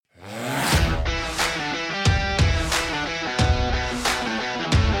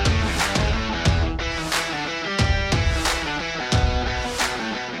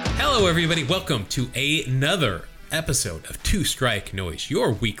everybody. Welcome to another episode of Two Strike Noise,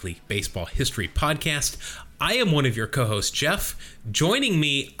 your weekly baseball history podcast. I am one of your co-hosts, Jeff. Joining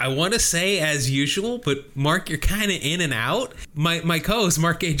me, I want to say as usual, but Mark, you're kind of in and out. My co-host,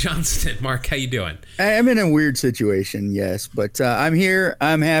 Mark A. Johnston. Mark, how you doing? I'm in a weird situation, yes, but I'm here.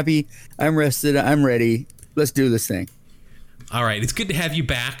 I'm happy. I'm rested. I'm ready. Let's do this thing. All right, it's good to have you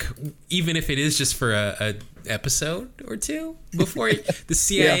back, even if it is just for a episode or two before the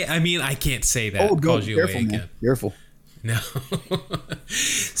CIA. Yeah. I mean, I can't say that. Calls you careful, away man. again. Careful. No.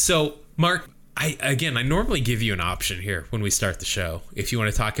 So, Mark, I normally give you an option here when we start the show if you want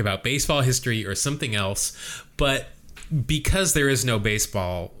to talk about baseball history or something else, but because there is no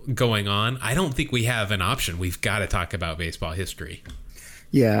baseball going on, I don't think we have an option. We've got to talk about baseball history.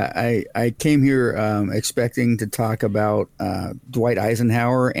 Yeah, I came here expecting to talk about Dwight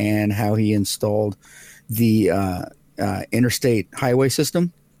Eisenhower and how he installed the interstate highway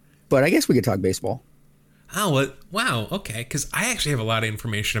system, but I guess we could talk baseball. Oh, well, wow. Okay, because I actually have a lot of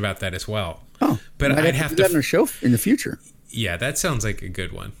information about that as well. Oh, but I'd have to do that on a show in the future. Yeah, that sounds like a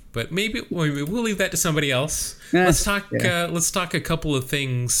good one. But maybe we'll leave that to somebody else. Let's talk a couple of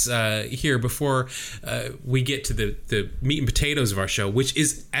things here before we get to the meat and potatoes of our show, which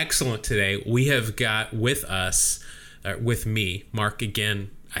is excellent today. We have got with us, with me, Mark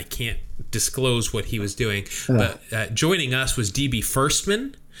again. I can't disclose what he was doing, but joining us was DB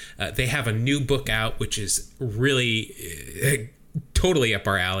Firstman. They have a new book out, which is really totally up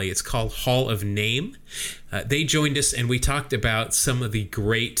our alley. It's called Hall of Name. They joined us and we talked about some of the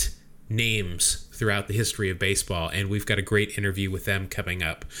great names throughout the history of baseball, and we've got a great interview with them coming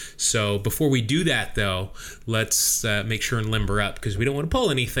up. So before we do that, though, let's make sure and limber up because we don't want to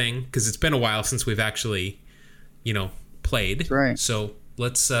pull anything because it's been a while since we've actually, played. That's right. So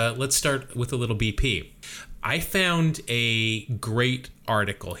let's start with a little BP. I found a great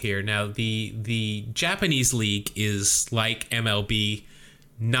article here. Now, the Japanese league is like MLB,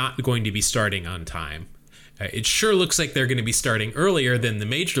 not going to be starting on time. It sure looks like they're going to be starting earlier than the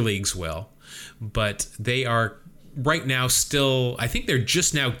major leagues will, but they are right now still, I think they're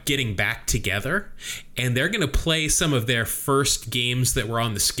just now getting back together, and they're going to play some of their first games that were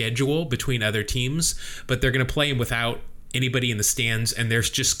on the schedule between other teams, but they're going to play them without anybody in the stands, and there's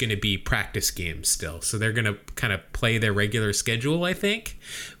just going to be practice games still. So they're going to kind of play their regular schedule, I think,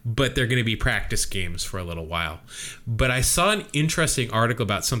 but they're going to be practice games for a little while. But I saw an interesting article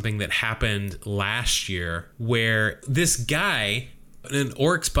about something that happened last year where this guy, an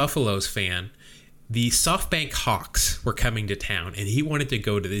Oryx Buffaloes fan, the SoftBank Hawks were coming to town, and he wanted to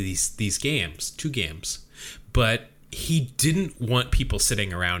go to these games, 2 games, but he didn't want people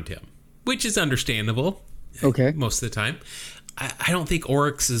sitting around him, which is understandable. Okay. Most of the time. I don't think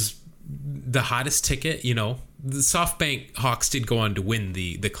Oryx is the hottest ticket. The SoftBank Hawks did go on to win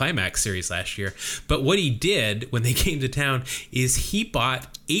the Climax Series last year. But what he did when they came to town is he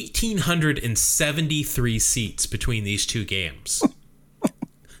bought 1,873 seats between these 2 games.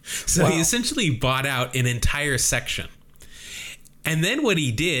 So He essentially bought out an entire section. And then what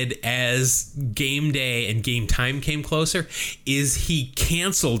he did as game day and game time came closer is he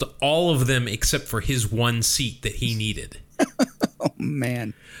canceled all of them except for his one seat that he needed. Oh,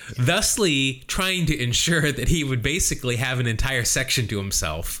 man. Thusly trying to ensure that he would basically have an entire section to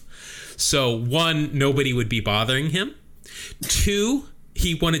himself. So 1, nobody would be bothering him. 2,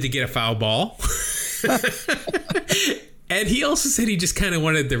 he wanted to get a foul ball. And he also said he just kind of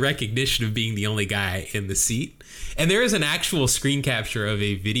wanted the recognition of being the only guy in the seat. And there is an actual screen capture of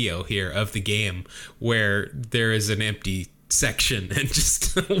a video here of the game where there is an empty section and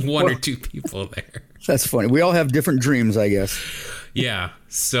just one or 2 people there. That's funny. We all have different dreams, I guess. Yeah.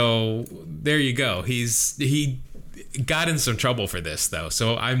 So there you go. He got in some trouble for this, though.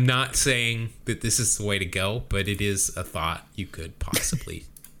 So I'm not saying that this is the way to go, but it is a thought. You could possibly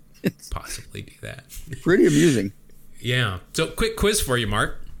do that. Pretty amusing. Yeah. So quick quiz for you,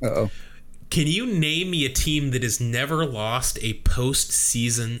 Mark. Uh-oh. Can you name me a team that has never lost a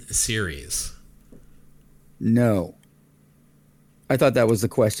postseason series? No. I thought that was the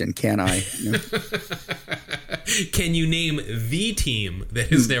question. Can I? No. Can you name the team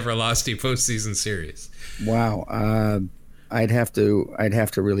that has never lost a postseason series? Wow. I'd have to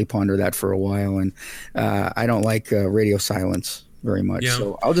really ponder that for a while, and I don't like radio silence very much. Yeah.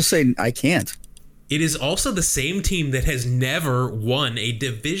 So I'll just say I can't. It is also the same team that has never won a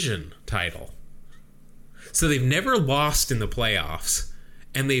division title. So they've never lost in the playoffs,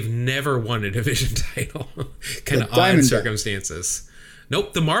 and they've never won a division title. Kind of odd circumstances.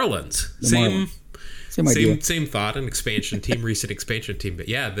 Nope, the Marlins. Same idea. Same thought. An expansion team, recent expansion team. But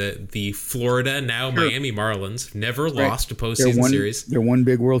yeah, the Florida, now Miami Marlins, never lost a postseason series. They're one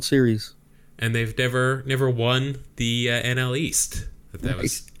big World Series. And they've never won the NL East. That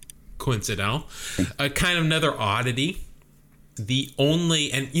was coincidental. Kind of another oddity. The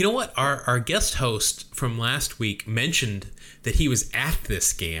only, and you know what? Our guest host from last week mentioned that he was at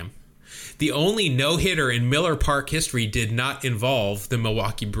this game. The only no-hitter in Miller Park history did not involve the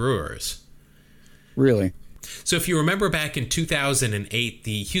Milwaukee Brewers. Really? So if you remember back in 2008,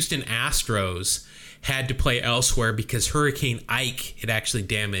 the Houston Astros had to play elsewhere because Hurricane Ike had actually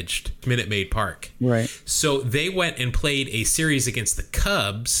damaged Minute Maid Park. Right. So they went and played a series against the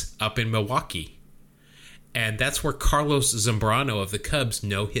Cubs up in Milwaukee. And that's where Carlos Zambrano of the Cubs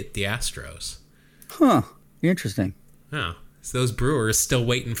no-hit the Astros. Huh. Interesting. Oh, so those Brewers still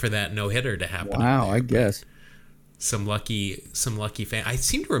waiting for that no-hitter to happen. Wow, I guess. Some lucky fan. I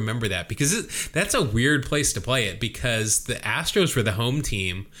seem to remember that because that's a weird place to play it because the Astros were the home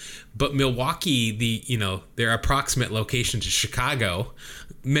team, but Milwaukee, their approximate location to Chicago,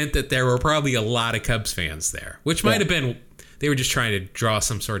 meant that there were probably a lot of Cubs fans there, which might have been they were just trying to draw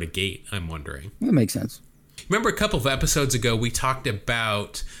some sort of gate. I'm wondering. That makes sense. Remember a couple of episodes ago we talked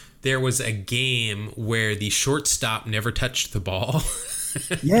about there was a game where the shortstop never touched the ball.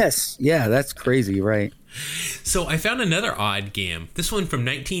 Yes. Yeah, that's crazy, right? So I found another odd game. This one from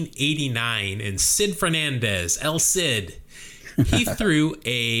 1989, and Sid Fernandez, El Cid, he threw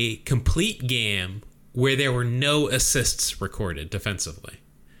a complete game where there were no assists recorded defensively.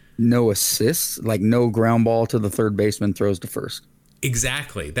 No assists? Like no ground ball to the third baseman throws to first.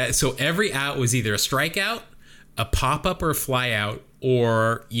 Exactly. So every out was either a strikeout, a pop-up or a fly-out,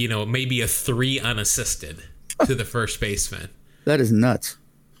 or, maybe a 3 unassisted to the first baseman. That is nuts.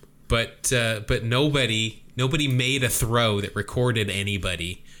 But nobody made a throw that recorded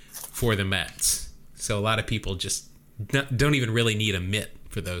anybody for the Mets. So a lot of people just don't even really need a mitt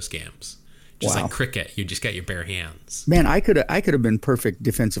for those games. Just like cricket, you just got your bare hands. Man, I could have been perfect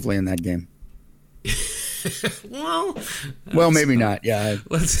defensively in that game. Well, maybe not. Yeah.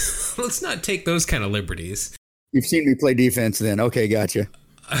 Let's not take those kind of liberties. You've seen me play defense then. Okay, gotcha.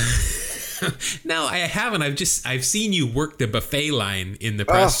 No, I haven't. I've seen you work the buffet line in the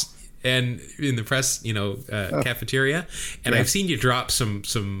press and in the press, cafeteria, and I've seen you drop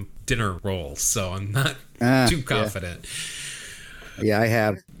some dinner rolls. So I'm not too confident. Yeah, I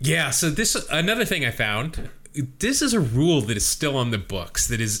have. Yeah. So another thing I found. This is a rule that is still on the books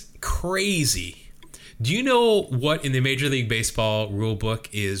that is crazy. Do you know what in the Major League Baseball rule book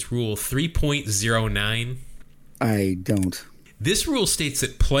is Rule 3.09? I don't. This rule states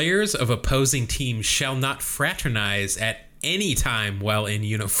that players of opposing teams shall not fraternize at any time while in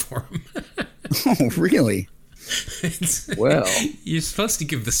uniform. Oh, really? Well, you're supposed to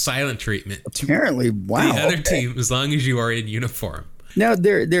give the silent treatment apparently, to the other team as long as you are in uniform. Now,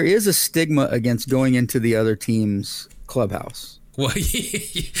 there is a stigma against going into the other team's clubhouse. Well,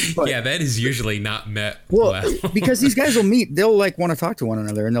 yeah, that is usually not met well. Because these guys will meet. They'll want to talk to one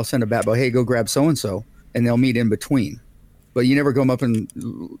another, and they'll send a bat boy, hey, go grab so-and-so, and they'll meet in between. But you never come up and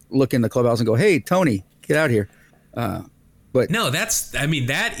look in the clubhouse and go, hey, Tony, get out here. But no,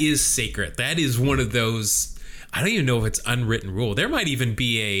 that is sacred. That is one of those, I don't even know if it's unwritten rule. There might even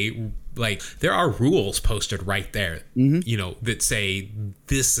be there are rules posted right there, that say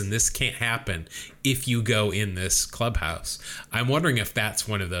this and this can't happen if you go in this clubhouse. I'm wondering if that's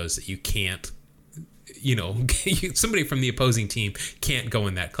one of those that you can't, somebody from the opposing team can't go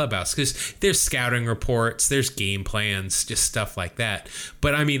in that clubhouse because there's scouting reports, there's game plans, just stuff like that.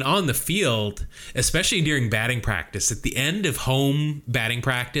 But I mean, on the field, especially during batting practice, at the end of home batting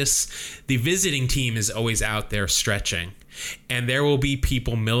practice, the visiting team is always out there stretching. And there will be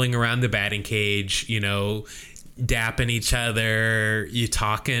people milling around the batting cage, dapping each other, you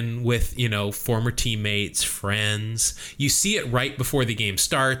talking with, former teammates, friends. You see it right before the game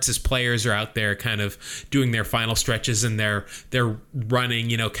starts as players are out there kind of doing their final stretches and they're running,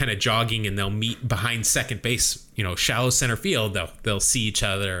 kind of jogging, and they'll meet behind second base, shallow center field. They'll see each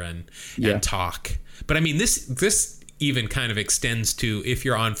other and talk. But I mean, this even kind of extends to if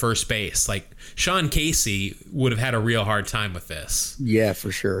you're on first base. Like Sean Casey would have had a real hard time with this. Yeah,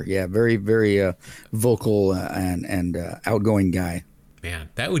 for sure. Yeah, very, very vocal and outgoing guy. Man,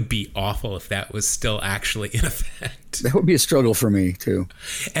 that would be awful if that was still actually in effect. That would be a struggle for me, too.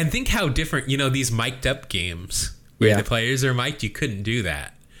 And think how different, these mic'd up games where the players are mic'd, you couldn't do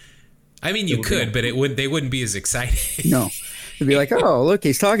that. I mean, you could, but they wouldn't be as exciting. No. It'd be like, oh, look,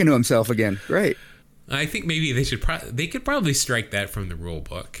 he's talking to himself again. Great. I think maybe they could probably strike that from the rule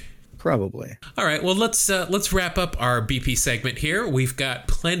book. Probably. All right. Well, let's wrap up our BP segment here. We've got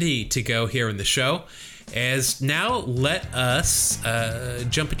plenty to go here in the show. As now, let us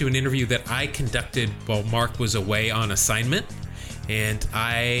jump into an interview that I conducted while Mark was away on assignment. And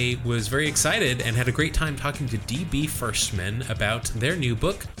I was very excited and had a great time talking to DB Firstman about their new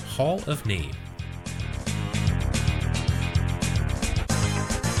book, Hall of Name.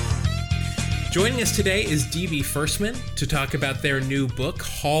 Joining us today is DB Firstman to talk about their new book,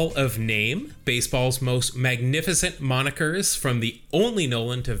 Hall of Name, baseball's most magnificent monikers from the only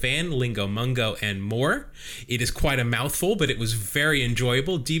Nolan to Van, Lingo, Mungo, and more. It is quite a mouthful, but it was very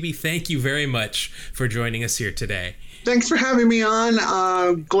enjoyable. DB, thank you very much for joining us here today. Thanks for having me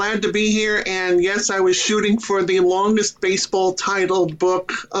on. Glad to be here. And yes, I was shooting for the longest baseball titled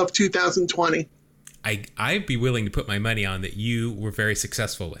book of 2020. I'd be willing to put my money on that you were very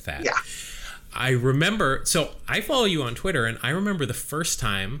successful with that. Yeah. I remember, so I follow you on Twitter, and I remember the first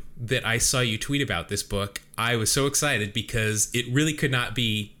time that I saw you tweet about this book, I was so excited because it really could not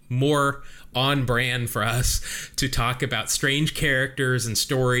be more on brand for us to talk about strange characters and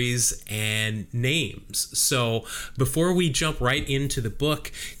stories and names. So before we jump right into the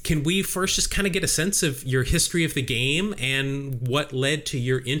book, can we first just kind of get a sense of your history of the game and what led to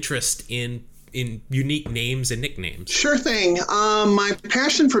your interest in unique names and nicknames? Sure thing. My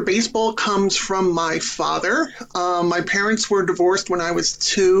passion for baseball comes from my father. My parents were divorced when I was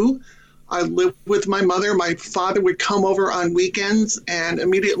 2. I lived with my mother. My father would come over on weekends and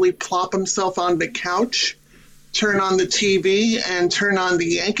immediately plop himself on the couch, turn on the TV, and turn on the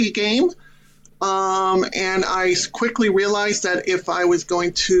Yankee game. And I quickly realized that if I was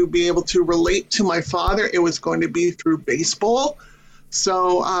going to be able to relate to my father, it was going to be through baseball.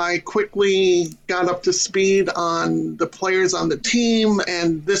 So I quickly got up to speed on the players on the team,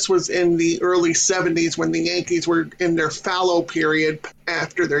 and this was in the early 70s when the Yankees were in their fallow period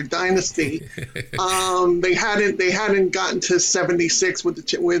after their dynasty. They hadn't gotten to 76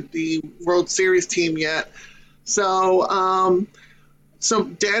 with the World Series team yet. So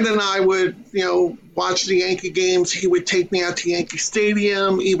Dad and I would, watch the Yankee games. He would take me out to Yankee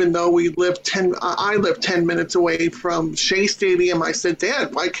Stadium, even though I lived 10 minutes away from Shea Stadium. I said,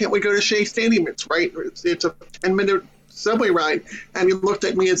 Dad, why can't we go to Shea Stadium? It's right. It's a 10-minute subway ride. And he looked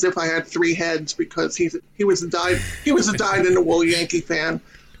at me as if I had 3 heads because he was a dyed-in-the-wool Yankee fan.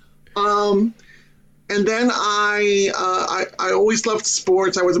 And then I always loved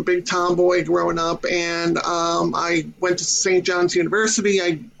sports. I was a big tomboy growing up, and I went to St. John's University.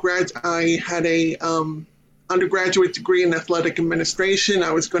 I had a undergraduate degree in athletic administration.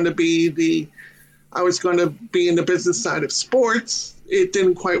 I was going to be in the business side of sports. It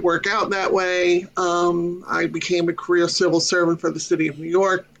didn't quite work out that way. I became a career civil servant for the city of New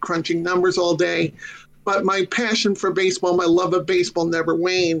York, crunching numbers all day. But my passion for baseball, my love of baseball, never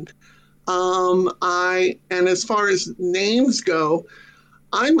waned. And as far as names go,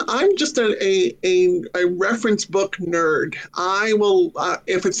 I'm just a reference book nerd. I will,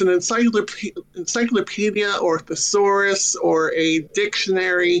 if it's an encyclopedia or thesaurus or a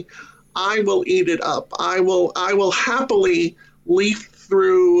dictionary, I will eat it up. I will happily leaf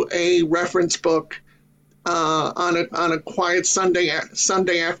through a reference book on a quiet Sunday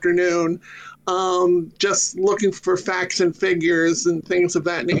afternoon. Just looking for facts and figures and things of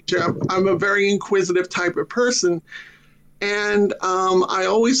that nature. I'm a very inquisitive type of person, and I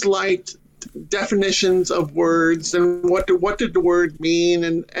always liked definitions of words and what did the word mean,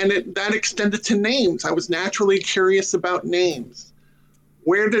 and that extended to names. I was naturally curious about names.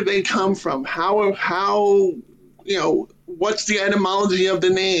 Where did they come from? How what's the etymology of the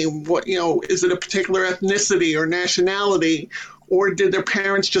name? Is it a particular ethnicity or nationality? Or did their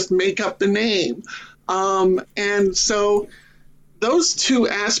parents just make up the name? And so those two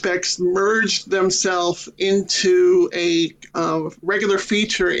aspects merged themselves into a regular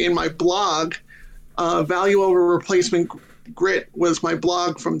feature in my blog. Value over Replacement Grit was my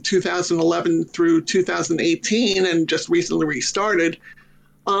blog from 2011 through 2018 and just recently restarted.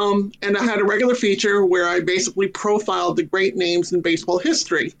 And I had a regular feature where I basically profiled the great names in baseball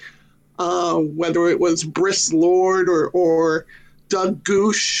history, whether it was Briss Lord or Doug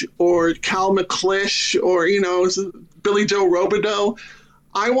Goosh or Cal McClish or, Billy Joe Robideau.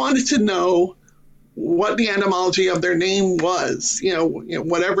 I wanted to know what the etymology of their name was,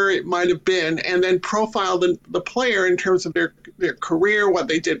 whatever it might have been, and then profile the player in terms of their career, what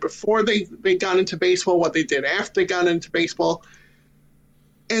they did before they got into baseball, what they did after they got into baseball.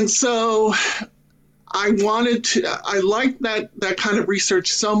 And so I liked that kind of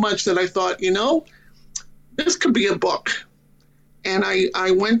research so much that I thought, this could be a book. And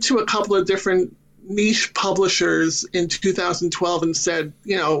I went to a couple of different niche publishers in 2012 and said,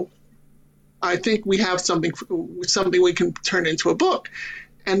 I think we have something we can turn into a book.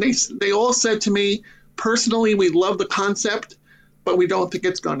 And they all said to me, personally, we love the concept, but we don't think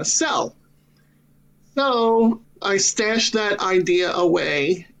it's going to sell. So I stashed that idea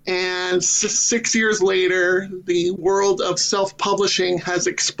away. And 6 years later, the world of self-publishing has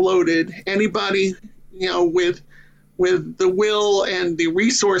exploded. Anybody, with the will and the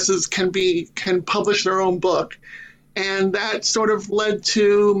resources can publish their own book. And that sort of led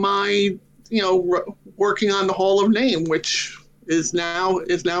to my, working on the Hall of Name, which is now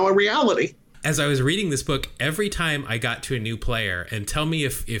a reality. As I was reading this book, every time I got to a new player, and tell me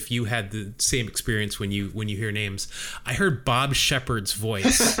if you had the same experience when you hear names, I heard Bob Shepard's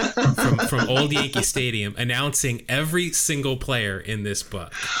voice from Old Yankee Stadium announcing every single player in this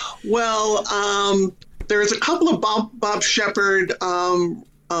book. Well, there's a couple of Bob Shepard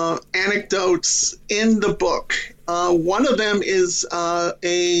anecdotes in the book. One of them is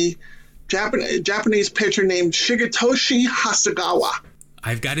a Japanese pitcher named Shigetoshi Hasegawa.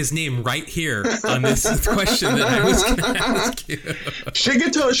 I've got his name right here on this question that I was going to ask you.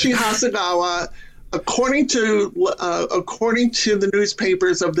 Shigetoshi Hasegawa, according to the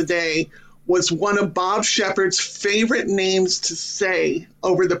newspapers of the day, was one of Bob Shepard's favorite names to say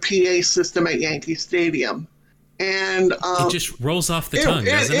over the PA system at Yankee Stadium. And it just rolls off the tongue,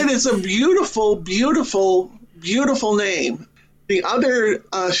 doesn't it? It is a beautiful, beautiful, beautiful name. The other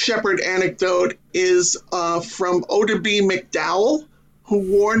Shepard anecdote is from Oda B. McDowell, who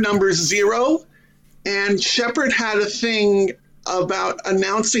wore number 0. And Shepard had a thing about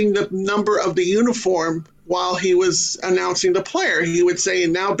announcing the number of the uniform while he was announcing the player. He would say,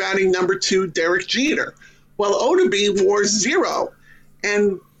 now batting number 2, Derek Jeter. Well, Oda B. wore 0.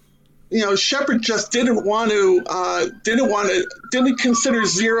 And, Shepard just didn't consider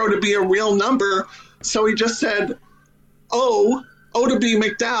 0 to be a real number. So he just said, Oda B.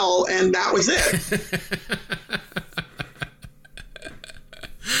 McDowell, and that was it.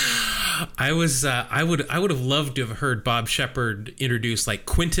 I would have loved to have heard Bob Shepard introduce like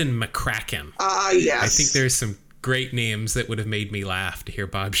Quentin McCracken. Yes. I think there's some great names that would have made me laugh to hear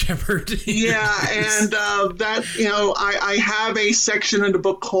Bob Shepard. Yeah, and I have a section in the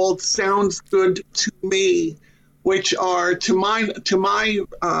book called "Sounds Good to Me," which are, to my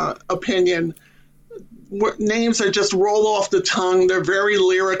opinion, names that just roll off the tongue. They're very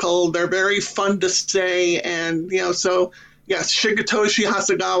lyrical. They're very fun to say, and so. Yes, Shigetoshi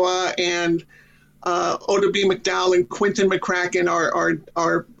Hasegawa and Oda B. McDowell and Quentin McCracken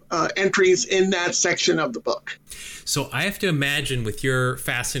are entries in that section of the book. So I have to imagine, with your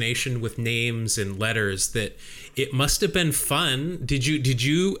fascination with names and letters, that it must have been fun. Did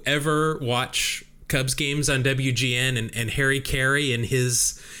you ever watch Cubs games on WGN and Harry Carey and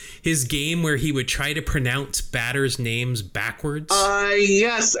his game where he would try to pronounce batters' names backwards?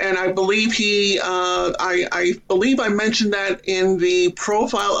 Yes, and I believe I believe I mentioned that in the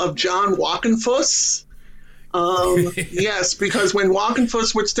profile of John Walkenfuss. Yes, because when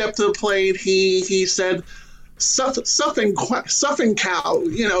Walkenfuss would step to the plate, he said, Suffing cow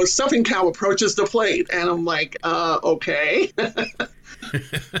approaches the plate. And I'm like, okay.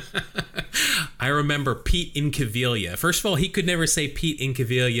 I remember Pete Incaviglia. First of all, he could never say Pete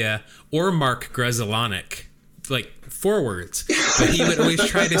Incaviglia or Mark Grudzielanek, like forwards, but he would always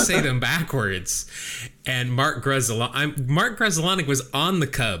try to say them backwards. And Mark Grudzielanek was on the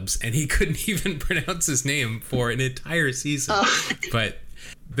Cubs, and he couldn't even pronounce his name for an entire season. But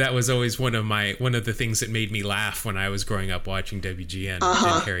that was always one of the things that made me laugh when I was growing up watching WGN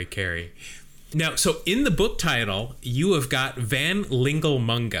and Harry Carey. Now, so in the book title, you have got Van Lingle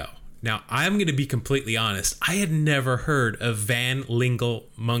Mungo. Now, I'm going to be completely honest. I had never heard of Van Lingle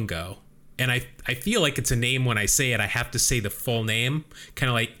Mungo. And I feel like it's a name when I say it, I have to say the full name, kind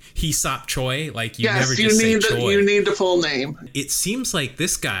of like Aesop Choi. Like never just say Choi. You need the full name. It seems like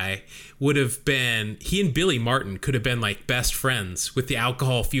this guy would have been, he and Billy Martin could have been like best friends with the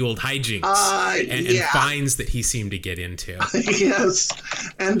alcohol-fueled hijinks and fines that he seemed to get into. Yes.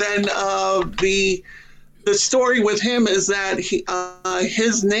 And then the story with him is that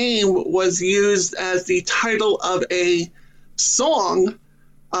his name was used as the title of a song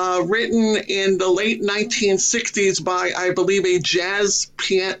written in the late 1960s by, I believe, a jazz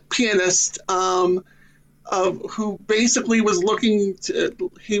pianist who basically was looking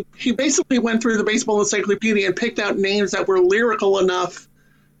to, he basically went through the baseball encyclopedia and picked out names that were lyrical enough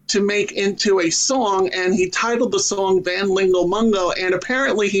to make into a song, and he titled the song Van Lingle Mungo, and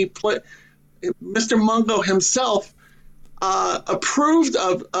apparently Mr. Mungo himself approved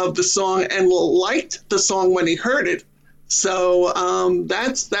of the song and liked the song when he heard it. So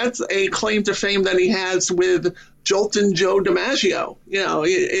that's a claim to fame that he has with Joltin' Joe DiMaggio.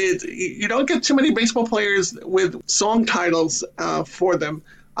 You don't get too many baseball players with song titles for them.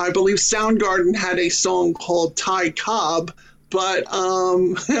 I believe Soundgarden had a song called Ty Cobb, but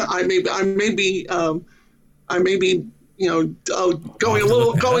I may be going a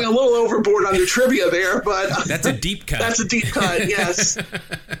little overboard on the trivia there, but that's a deep cut. That's a deep cut, yes.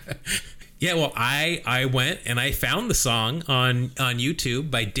 Yeah, well, I went and I found the song on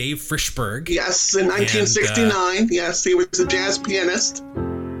YouTube by Dave Frischberg. Yes, in 1969. Yes, he was a jazz pianist.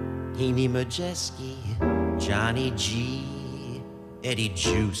 Heaney Majeski, Johnny G, Eddie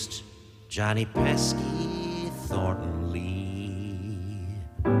Juiced, Johnny Pesky, Thornton Lee,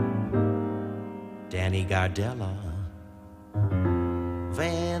 Danny Gardella,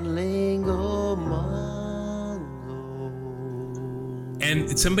 Van Lingo Mungo.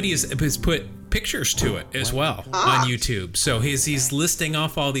 And somebody has put pictures to it as well on YouTube. So he's listing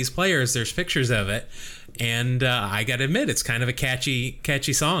off all these players. There's pictures of it. And I got to admit, it's kind of a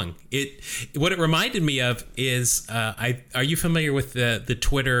catchy song. What it reminded me of is, are you familiar with the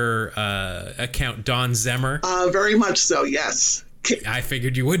Twitter account Don Zemmer? Very much so, yes. I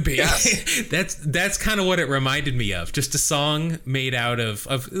figured you would be. Yes. That's kind of what it reminded me of. Just a song made out of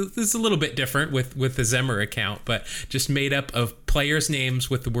this is a little bit different with the Zemmer account, but just made up of players' names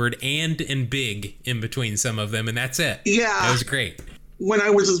with the word and big in between some of them, and that's it. Yeah. That was great. When I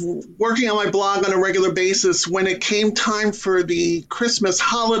was working on my blog on a regular basis, when it came time for the Christmas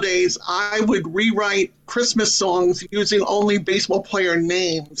holidays, I would rewrite Christmas songs using only baseball player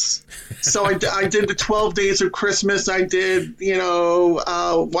names. So I did the 12 Days of Christmas. I did,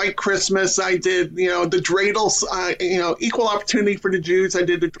 White Christmas. I did, the dreidel, Equal Opportunity for the Jews. I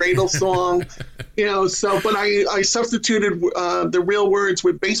did the dreidel song, but I substituted the real words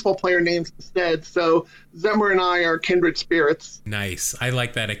with baseball player names instead. So Zemmer and I are kindred spirits. Nice. I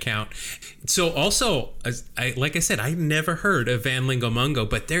like that account. So also, like I said, I've never heard of Van Lingo Mungo,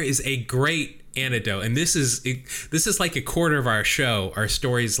 but there is a great anecdote, and this is like a quarter of our show, our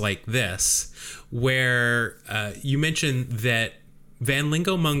stories like this, where you mentioned that Van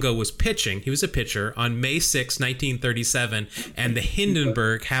Lingo Mungo was pitching. He was a pitcher on May 6, 1937, and the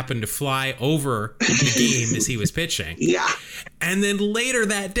Hindenburg happened to fly over the game as he was pitching. Yeah. And then later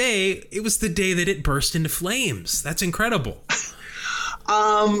that day, it was the day that it burst into flames. That's incredible.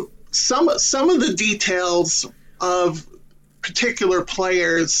 Some of the details of particular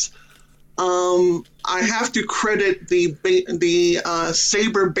players, I have to credit the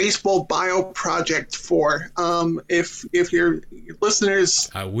Sabre Baseball Bio Project for. If your listeners,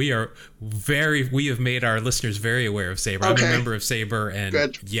 we have made our listeners very aware of Sabre. Okay. I'm a member of Sabre, and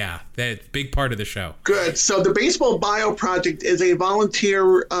Good. Yeah, that's a big part of the show. Good. So the Baseball Bio Project is a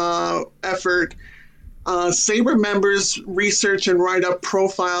volunteer effort. Sabre members research and write up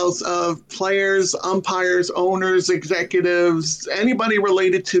profiles of players, umpires, owners, executives, anybody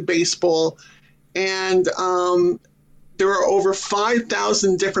related to baseball. And there are over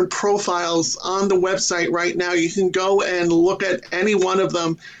 5,000 different profiles on the website right now. You can go and look at any one of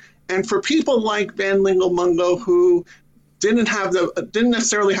them. And for people like Van Lingo Mungo, who didn't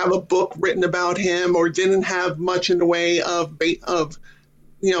necessarily have a book written about him, or didn't have much in the way of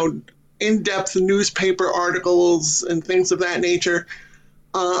in-depth newspaper articles and things of that nature,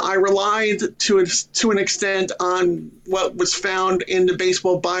 I relied to an extent on what was found in the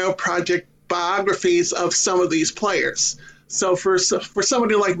Baseball Bio Project biographies of some of these players. So for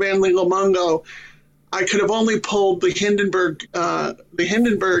somebody like Van Lingo Mungo, I could have only pulled the Hindenburg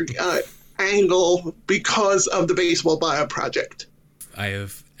angle because of the Baseball Bio Project. I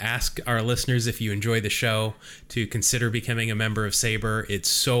have asked our listeners, if you enjoy the show, to consider becoming a member of Sabre.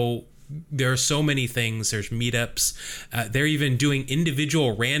 There are so many things. There's meetups. They're even doing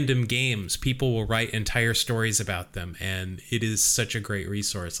individual random games. People will write entire stories about them, and it is such a great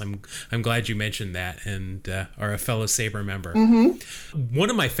resource. I'm glad you mentioned that and are a fellow Sabre member. Mm-hmm. One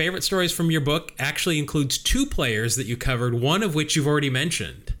of my favorite stories from your book actually includes two players that you covered, one of which you've already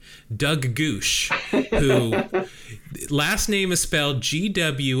mentioned, Doug Goosh, who last name is spelled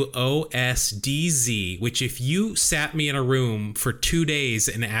Gwosdz, which if you sat me in a room for 2 days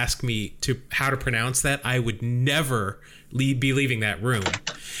and asked me how to pronounce that, I would never be leaving that room.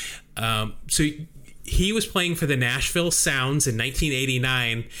 So he was playing for the Nashville Sounds in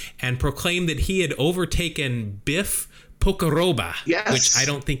 1989 and proclaimed that he had overtaken Biff Pocoroba, yes. Which I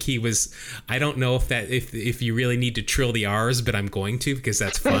don't think he was. I don't know if you really need to trill the R's, but I'm going to because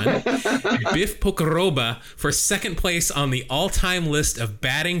that's fun. Biff Pocoroba for second place on the all-time list of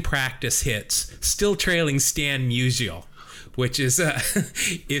batting practice hits, still trailing Stan Musial, which is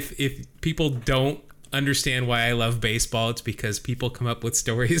if people don't understand why I love baseball, it's because people come up with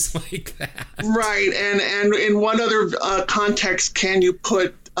stories like that. Right. And in what other context can you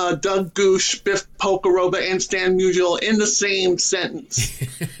put Doug Goosh, Biff Pocoroba, and Stan Musial in the same sentence?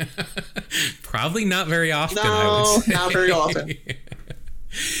 Probably not very often, I No, would say. not very often.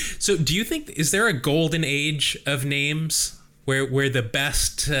 So do you think, is there a golden age of names where the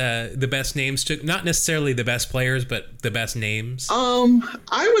best names took, not necessarily the best players, but the best names?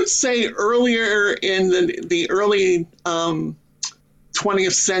 I would say earlier in the early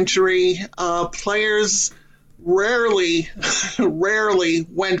 20th century, players rarely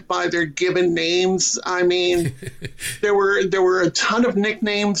went by their given names. I mean, there were a ton of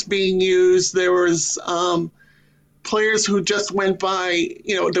nicknames being used. There was players who just went by,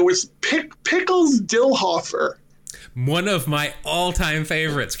 there was Pickles Dillhofer. One of my all-time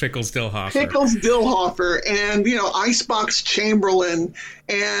favorites, Pickles Dillhofer. Pickles Dillhofer, and Icebox Chamberlain,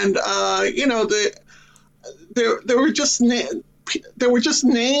 and there were just names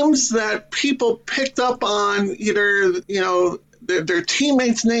that people picked up on. Either their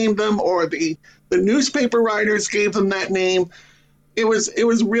teammates named them, or the newspaper writers gave them that name. It was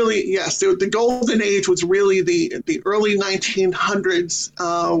really, yes, the golden age was really the early 1900s,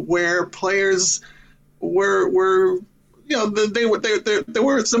 where players were there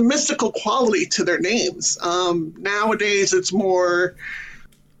was some mystical quality to their names. Nowadays, it's more.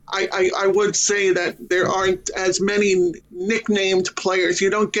 I would say that there aren't as many nicknamed players. You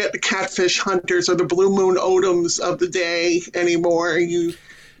don't get the Catfish Hunters or the Blue Moon Odoms of the day anymore. You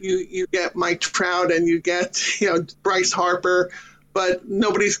get Mike Trout and you get Bryce Harper, but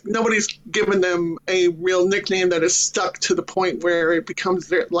nobody's given them a real nickname that is stuck to the point where it becomes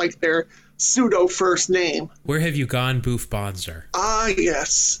their pseudo first name. Where have you gone, Boof Bonser? Ah,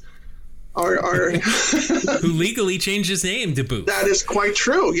 yes. Our who legally changed his name to Boof. That is quite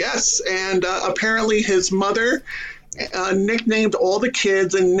true, yes. And apparently his mother nicknamed all the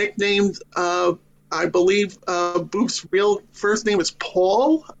kids and nicknamed, I believe, Boof's real first name is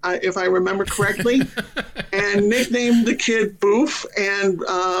Paul, if I remember correctly, and nicknamed the kid Boof. And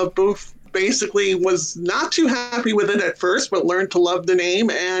Boof basically was not too happy with it at first, but learned to love the name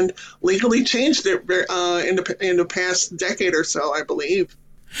and legally changed it in the past decade or so, I believe.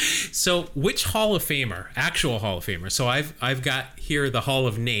 So which Hall of Famer, actual Hall of Famer? So I've got here the Hall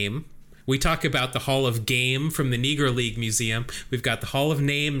of Name. We talk about the Hall of Game from the Negro League Museum. We've got the Hall of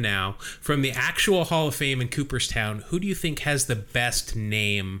Name now. From the actual Hall of Fame in Cooperstown, who do you think has the best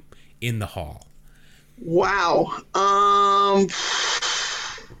name in the hall? Wow.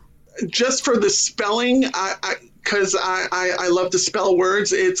 Just for the spelling, because I love to spell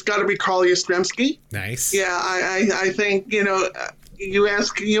words, it's got to be Carl Yastrzemski. Nice. Yeah, I think you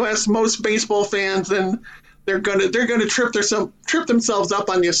ask most baseball fans, and they're gonna trip themselves up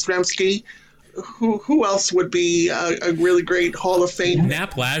on Yastrzemski. Who else would be a really great Hall of Fame?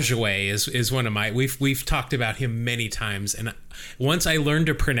 Nap Lajoie is one of my. We've talked about him many times, and once I learned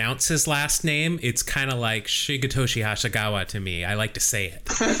to pronounce his last name, it's kind of like Shigetoshi Hashagawa to me. I like to say it.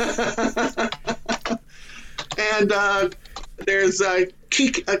 And there's Kai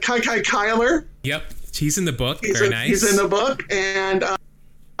Kyler. Yep, he's in the book. Very nice. He's in the book, and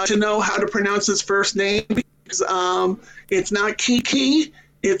to know how to pronounce his first name, because it's not Kiki,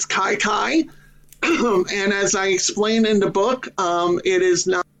 it's Kai. And as I explain in the book, it is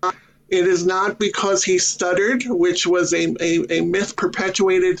not because he stuttered, which was a myth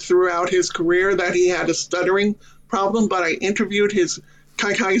perpetuated throughout his career that he had a stuttering problem. But I interviewed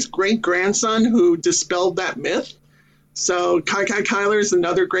Kai's great grandson who dispelled that myth. So Kai Kyler is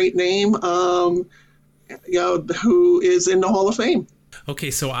another great name, who is in the Hall of Fame. Okay,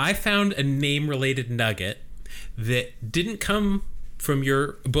 so I found a name-related nugget that didn't come from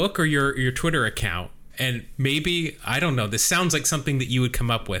your book or your Twitter account, and maybe, I don't know, this sounds like something that you would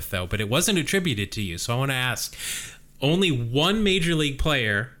come up with, though, but it wasn't attributed to you, so I want to ask, only one Major League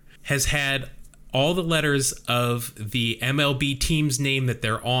player has had all the letters of the MLB team's name that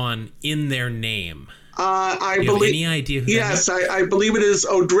they're on in their name. I Do you believe. have any idea who Yes, that is? I believe it is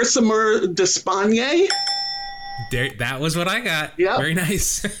Odrisamer Despaigne. That was what I got. Yep. Very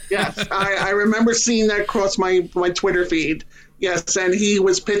nice. Yes, I remember seeing that cross my Twitter feed. Yes, and he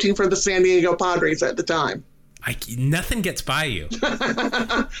was pitching for the San Diego Padres at the time. Nothing gets by you.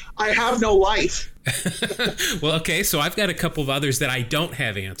 I have no life. Well, okay, so I've got a couple of others that I don't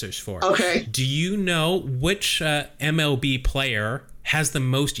have answers for. Okay. Do you know which MLB player has the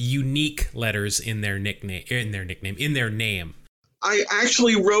most unique letters in their name? I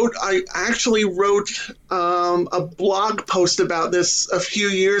actually wrote a blog post about this a few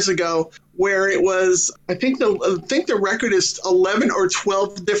years ago, where it was, I think the record is 11 or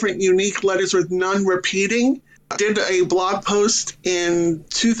 12 different unique letters with none repeating. I did a blog post in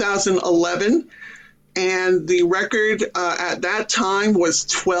 2011, and the record at that time was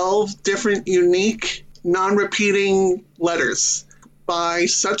 12 different unique non-repeating letters by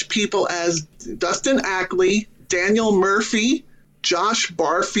such people as Dustin Ackley, Daniel Murphy, Josh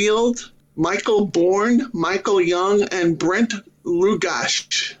Barfield, Michael Bourne, Michael Young, and Brent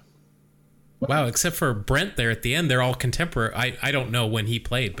Lugash. Wow, except for Brent there at the end, they're all contemporary. I don't know when he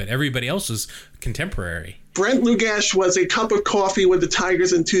played, but everybody else was contemporary. Brent Lugash was a cup of coffee with the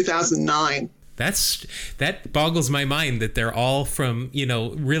Tigers in 2009. That boggles my mind that they're all from,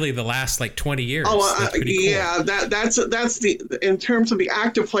 really the last like 20 years. Oh, yeah, cool. That's the, in terms of the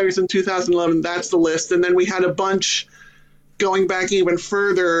active players in 2011, that's the list. And then we had a bunch going back even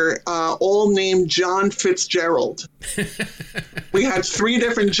further, all named John Fitzgerald. We had 3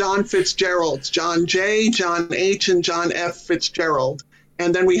 different John Fitzgeralds, John J, John H, and John F. Fitzgerald.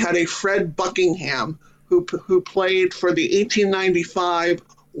 And then we had a Fred Buckingham who played for the 1895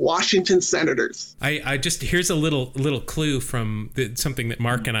 Washington Senators. I just, here's a little clue from something that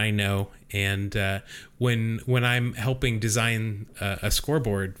Mark and I know. And when I'm helping design a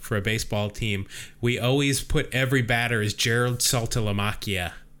scoreboard for a baseball team, we always put every batter as Gerald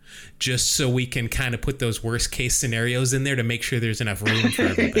Saltalamacchia, just so we can kind of put those worst case scenarios in there to make sure there's enough room for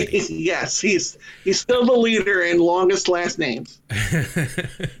everybody. Yes, he's still the leader in longest last names.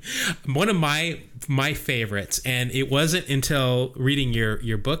 One of my favorites, and it wasn't until reading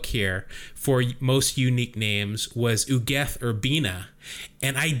your book here for most unique names, was Ugeth Urbina,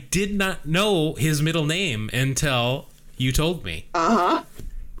 and I did not know his middle name until you told me.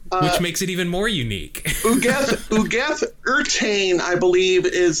 Which makes it even more unique. Ugeth Urtain, I believe,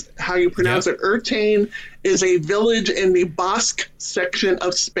 is how you pronounce it. Urtain is a village in the Basque section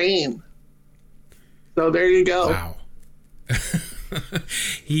of Spain. So there you go. Wow.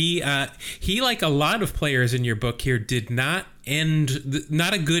 He like a lot of players in your book here did not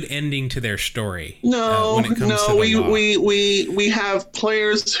not a good ending to their story. No, we have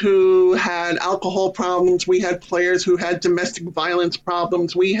players who had alcohol problems. We had players who had domestic violence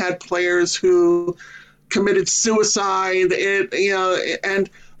problems. We had players who committed suicide. And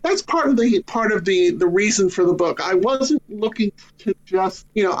that's part of the reason for the book. I wasn't looking to just,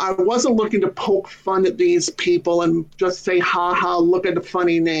 I wasn't looking to poke fun at these people and just say, ha ha, look at the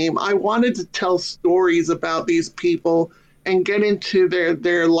funny name. I wanted to tell stories about these people and get into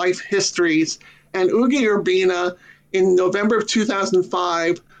their life histories. And Ugi Urbina, in November of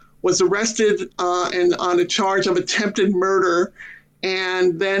 2005, was arrested and on a charge of attempted murder.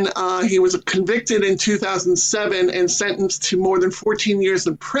 And then he was convicted in 2007 and sentenced to more than 14 years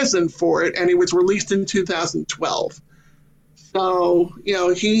in prison for it. And he was released in 2012. So,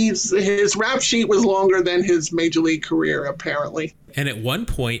 his rap sheet was longer than his major league career, apparently. And at one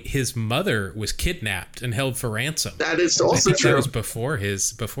point, his mother was kidnapped and held for ransom. That is also I think true. That was before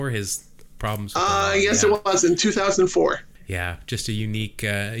his problems. With yes, it was in 2004. Yeah, just a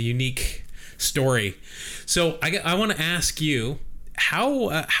unique story. So I want to ask you,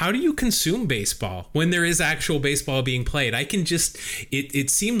 how do you consume baseball when there is actual baseball being played? I can just, it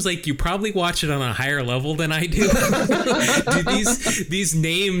seems like you probably watch it on a higher level than I do. Do these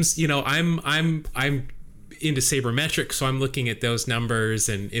names, I'm into sabermetrics, so I'm looking at those numbers,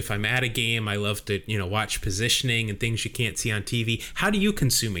 and if I'm at a game, I love to watch positioning and things you can't see on TV. How do you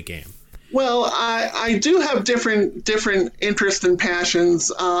consume a game? Well, I do have different interests and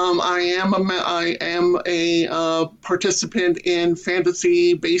passions. I am a participant in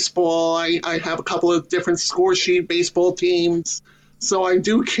fantasy baseball. I have a couple of different score sheet baseball teams, so I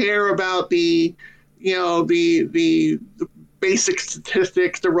do care about the basic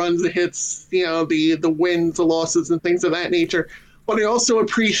statistics, the runs, the hits, the wins, the losses, and things of that nature. But I also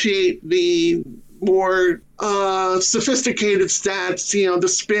appreciate the more sophisticated stats, the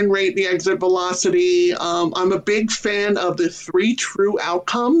spin rate, the exit velocity. I'm a big fan of the 3 true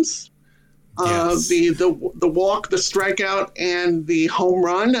outcomes. Yes. The walk, the strikeout, and the home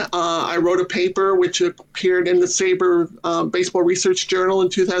run. I wrote a paper which appeared in the Saber Baseball Research Journal in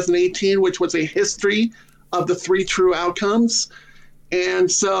 2018, which was a history of the 3 true outcomes.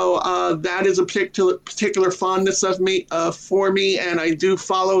 And so that is a particular fondness of me for me, and I do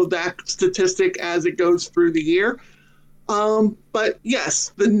follow that statistic as it goes through the year. But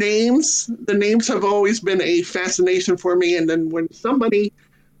yes, the names have always been a fascination for me. And then when somebody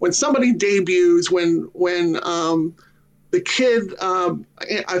debuts, when the kid,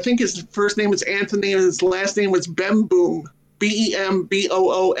 I think his first name is Anthony and his last name was Bem Boom,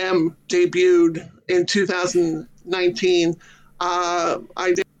 BEMBOOM debuted in 2019,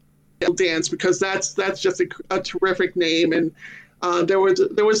 I did dance because that's just a terrific name, and there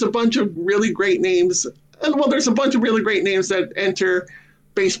was a bunch of really great names, and well, there's a bunch of really great names that enter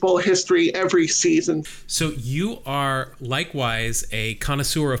baseball history every season. So you are likewise a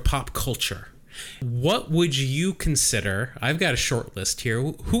connoisseur of pop culture. What would you consider, I've got a short list here,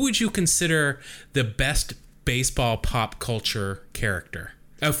 who would you consider the best baseball pop culture character?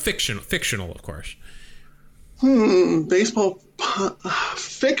 Fictional, of course.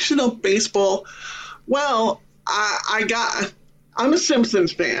 Fictional baseball. Well, I'm a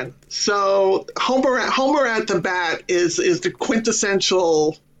Simpsons fan, so Homer at the Bat is the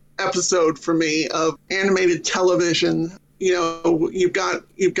quintessential episode for me of animated television. You know, you've got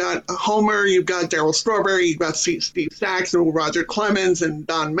Homer, you've got Darryl Strawberry, you've got Steve Saxon, Roger Clemens, and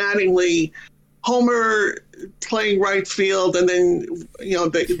Don Mattingly. Homer playing right field, and then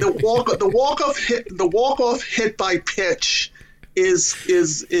the walk off hit by pitch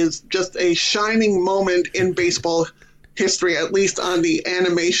is just a shining moment in baseball history, at least on the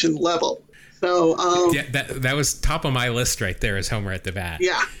animation level. So that was top of my list right there, is Homer at the Bat.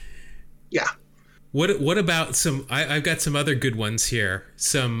 Yeah. What about some? I've got some other good ones here.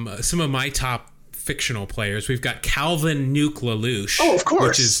 Some of my top fictional players. We've got Calvin Nuke Lelouch. Oh, of course.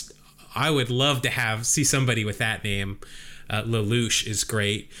 Which is, I would love to see somebody with that name. Lelouch is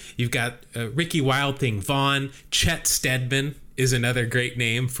great. You've got Ricky Wild Thing Vaughn. Chet Steadman is another great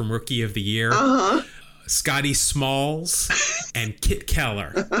name from Rookie of the Year. Scotty Smalls and Kit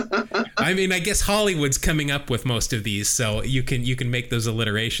Keller. I mean, I guess Hollywood's coming up with most of these, so you can make those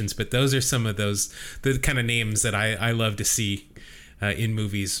alliterations, but those are some of the kind of names that I love to see in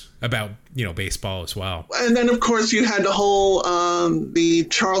movies about, baseball as well. And then, of course, you had the whole the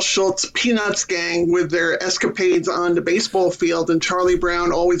Charles Schultz Peanuts gang with their escapades on the baseball field, and Charlie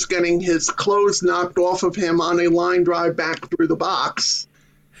Brown always getting his clothes knocked off of him on a line drive back through the box.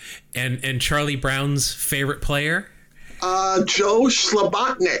 And Charlie Brown's favorite player? Joe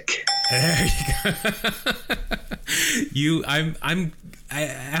Slobotnik. There you go.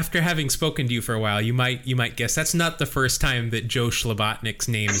 After having spoken to you for a while, you might guess that's not the first time that Joe Slobotnik's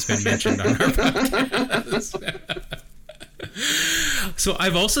name has been mentioned on our podcast. So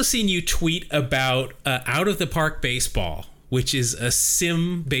I've also seen you tweet about Out of the Park Baseball, which is a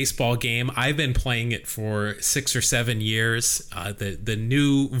sim baseball game. I've been playing it for 6 or 7 years. The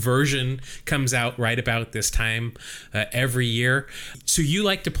new version comes out right about this time every year. So you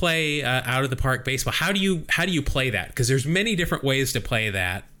like to play Out of the Park Baseball. How do you play that? Because there's many different ways to play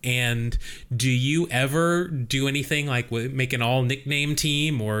that. And do you ever do anything like make an all nickname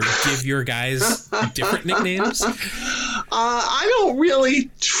team or give your guys different nicknames? I don't really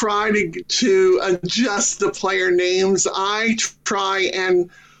try to adjust the player names. I try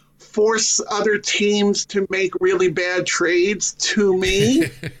and force other teams to make really bad trades to me.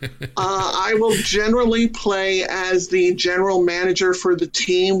 I will generally play as the general manager for the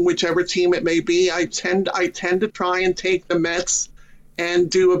team, whichever team it may be. I tend to try and take the Mets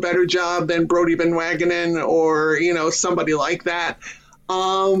and do a better job than Brody Van Wagenen or somebody like that.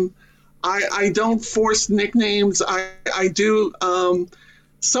 I don't force nicknames. I do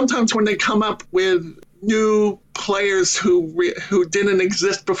sometimes when they come up with new players who didn't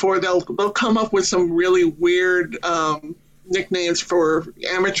exist before, they'll come up with some really weird nicknames for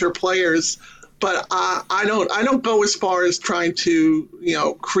amateur players. But I don't go as far as trying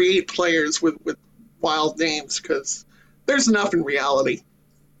to create players with wild names, because there's enough in reality.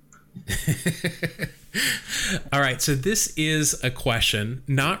 All right, so this is a question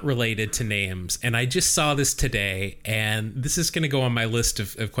not related to names, and I just saw this today, and this is going to go on my list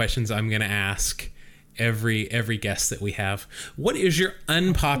of questions I'm going to ask every guest that we have. What is your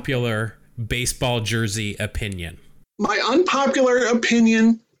unpopular baseball jersey opinion? My unpopular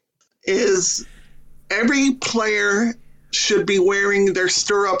opinion is every player should be wearing their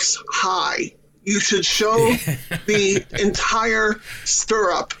stirrups high. You should show the entire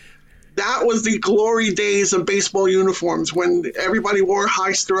stirrup. That was the glory days of baseball uniforms, when everybody wore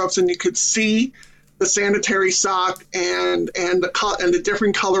high stirrups and you could see the sanitary sock and the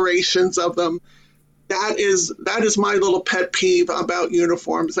different colorations of them. That is my little pet peeve about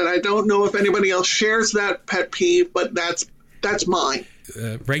uniforms, and I don't know if anybody else shares that pet peeve, but that's mine.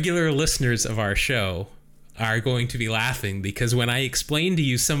 Regular listeners of our show are going to be laughing, because when I explain to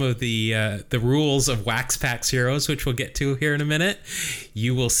you some of the rules of Wax Packs Heroes, which we'll get to here in a minute,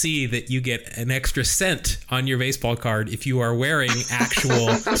 you will see that you get an extra cent on your baseball card if you are wearing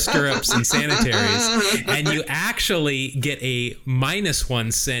actual stirrups and sanitaries, and you actually get a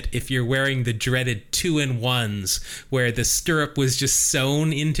 -1 cent if you're wearing the dreaded 2-in-1s, where the stirrup was just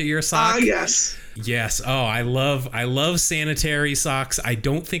sewn into your sock. Yes. Yes. Oh, I love sanitary socks. I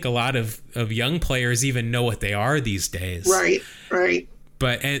don't think a lot of young players even know what they are these days. Right.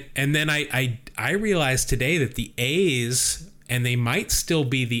 But and then I realized today that the A's, and they might still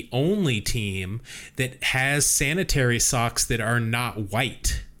be the only team that has sanitary socks that are not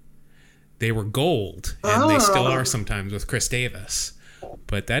white. They were gold, and they still are sometimes with Chris Davis.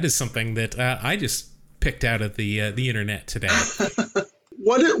 But that is something that I just picked out of the internet today.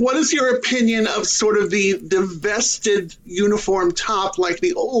 What is your opinion of sort of the vested uniform top, like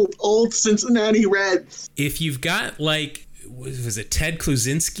the old Cincinnati Reds? If you've got, like, was it Ted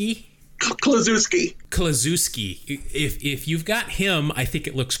Kluszewski? Kluszewski. If you've got him, I think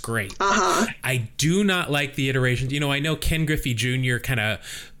it looks great. I do not like the iterations. I know Ken Griffey Jr. kind of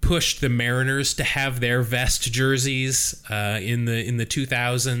pushed the Mariners to have their vest jerseys in the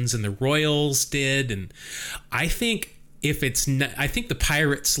 2000s, and the Royals did, and I think I think the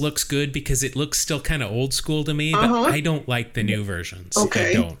Pirates looks good because it looks still kind of old school to me, but I don't like the new versions. Okay.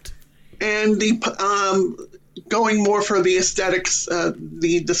 I don't. And the going more for the aesthetics,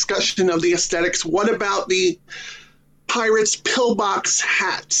 the discussion of the aesthetics, what about the Pirates pillbox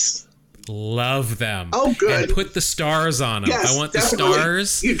hats? Love them. Oh, good. And put the stars on them. Yes, I want definitely. the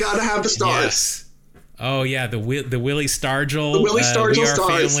stars. You got to have the stars. Yes. Oh, yeah, the Willie Stargell. The Willie Stargell We Are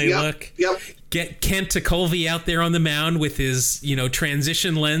stars. Family look. Yep. Get Kent Tekulve out there on the mound with his,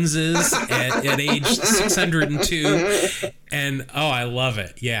 transition lenses at age 602. And, I love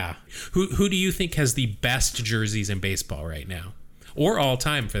it. Yeah. Who do you think has the best jerseys in baseball right now? Or all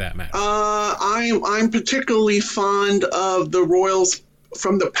time, for that matter? I'm particularly fond of the Royals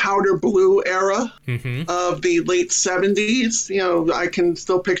from the powder blue era of the late 70s. I can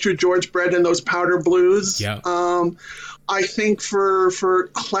still picture George Brett in those powder blues. Yeah. I think for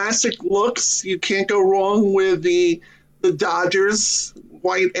classic looks, you can't go wrong with the Dodgers,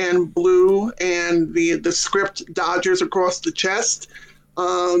 white and blue, and the script Dodgers across the chest.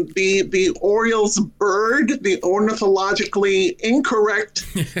 The Orioles bird, the ornithologically incorrect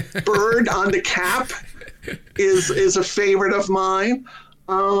bird on the cap, is a favorite of mine.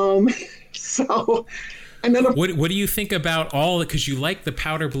 And then what do you think about because you like the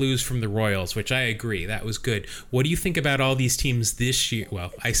powder blues from the Royals, which I agree, that was good. What do you think about all these teams this year?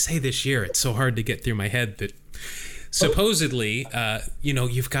 Well, I say this year, it's so hard to get through my head that supposedly,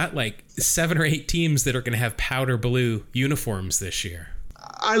 you've got like 7 or 8 teams that are going to have powder blue uniforms this year.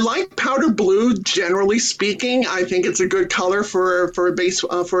 I like powder blue, generally speaking. I think it's a good color for a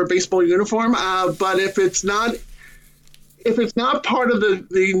baseball uniform. But if it's not part of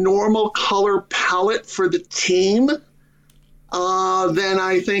the normal color palette for the team, then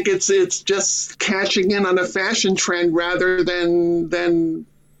I think it's just catching in on a fashion trend rather than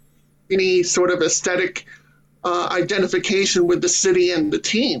any sort of aesthetic identification with the city and the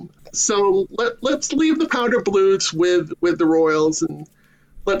team. So let's leave the powder blues with the Royals and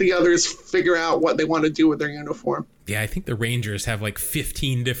let the others figure out what they want to do with their uniform. Yeah, I think the Rangers have like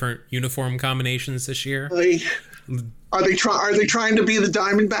 15 different uniform combinations this year. Are they trying to be the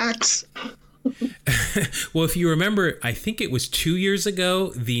Diamondbacks? Well, if you remember, I think it was 2 years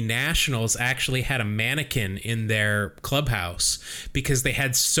ago, the Nationals actually had a mannequin in their clubhouse because they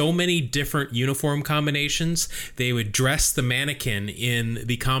had so many different uniform combinations. They would dress the mannequin in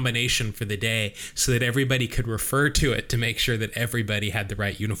the combination for the day so that everybody could refer to it to make sure that everybody had the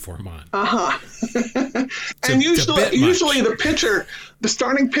right uniform on. And usually the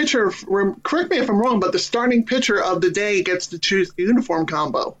starting pitcher, correct me if I'm wrong, but the starting pitcher of the day gets to choose the uniform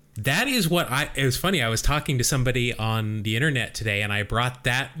combo. That is it was funny. I was talking to somebody on the internet today and I brought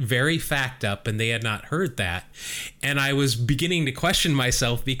that very fact up and they had not heard that. And I was beginning to question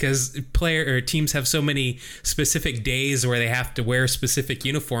myself because teams have so many specific days where they have to wear specific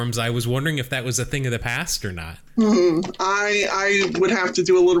uniforms. I was wondering if that was a thing of the past or not. I would have to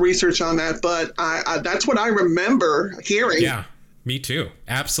do a little research on that, but that's what I remember hearing. Yeah. Me too.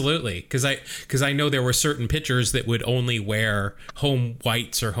 Absolutely. Because I know there were certain pitchers that would only wear home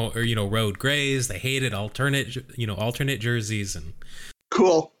whites or road grays. They hated alternate jerseys and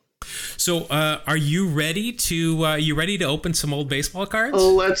cool. So, are you ready to open some old baseball cards?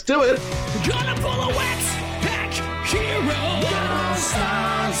 Oh, let's do it. Gonna pull a Wax Pack Hero. Young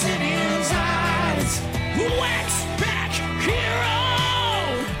stars in his eyes. Wax Pack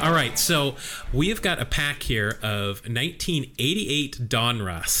Hero. All All right, so we've got a pack here of 1988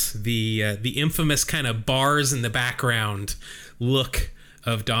 Donruss, the infamous kind of bars in the background look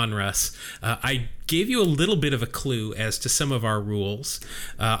of Donruss. I gave you a little bit of a clue as to some of our rules.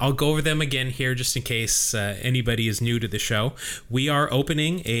 I'll go over them again here just in case anybody is new to the show. We are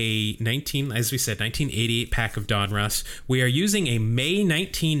opening a 1988 pack of Donruss. We are using a May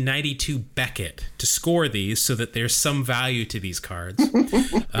 1992 Beckett to score these so that there's some value to these cards.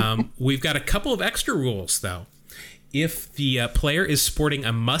 We've got a couple of extra rules, though. If the player is sporting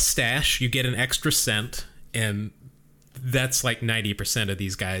a mustache, you get an extra cent, and that's like 90% of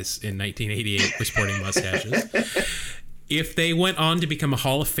these guys in 1988 were sporting mustaches. If they went on to become a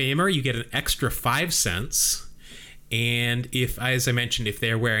Hall of Famer, you get an extra 5 cents. And if, as I mentioned, if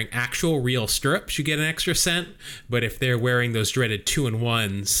they're wearing actual real stirrups, you get an extra cent. But if they're wearing those dreaded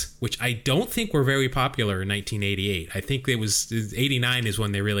 2-in-1s, which I don't think were very popular in 1988, I think it was 89 is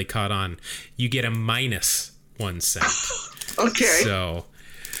when they really caught on, you get a minus 1 cent. Okay. So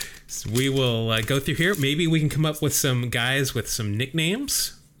we will go through here. Maybe we can come up with some guys with some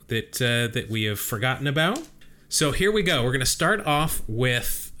nicknames that we have forgotten about. So here we go. We're going to start off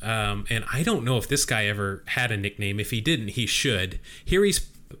with, and I don't know if this guy ever had a nickname. If he didn't, he should. Here he's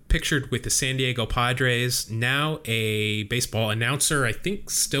pictured with the San Diego Padres, now a baseball announcer, I think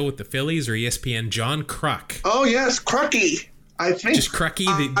still with the Phillies or ESPN, John Kruk. Oh, yes, Crucky. I think. Just Crucky?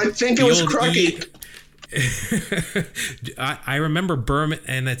 I think it was Crucky. I remember Berman,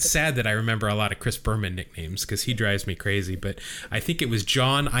 and it's sad that I remember a lot of Chris Berman nicknames because he drives me crazy, but I think it was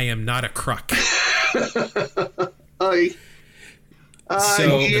John, I am not a Kruk.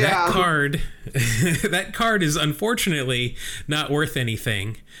 So yeah. that card is unfortunately not worth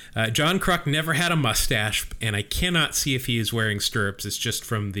anything. John Kruk never had a mustache, and I cannot see if he is wearing stirrups. It's just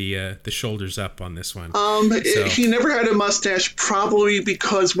from the shoulders up on this one. He never had a mustache, probably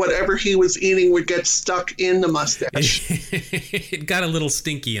because whatever he was eating would get stuck in the mustache. It got a little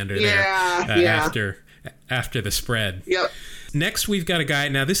stinky under there after the spread. Yep. Next, we've got a guy.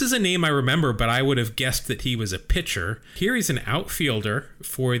 Now, this is a name I remember, but I would have guessed that he was a pitcher. Here he's an outfielder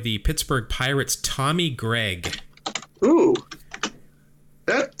for the Pittsburgh Pirates, Tommy Gregg. Ooh,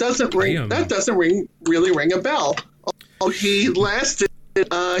 that doesn't ring. That doesn't really ring a bell. Oh, he lasted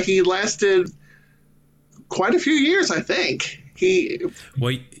quite a few years, I think.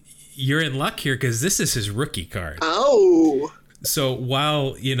 Well, you're in luck here because this is his rookie card. Oh. So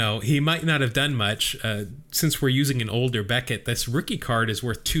while, he might not have done much, since we're using an older Beckett, this rookie card is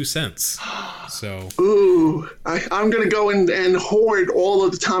worth 2 cents. So. Ooh, I'm going to go and hoard all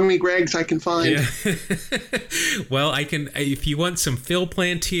of the Tommy Greggs I can find. Yeah. Well, I can, if you want some Phil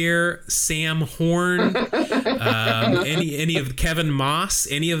Plantier, Sam Horn, any of Kevin Moss,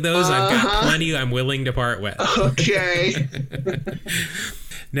 any of those, I've got plenty I'm willing to part with. Okay.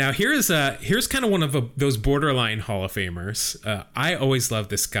 Now, here's kind of one of those borderline Hall of Famers. I always love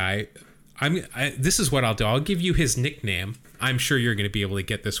this guy. This is what I'll do. I'll give you his nickname. I'm sure you're going to be able to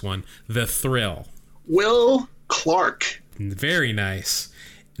get this one. The Thrill. Will Clark. Very nice.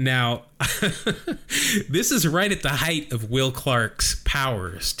 Now, this is right at the height of Will Clark's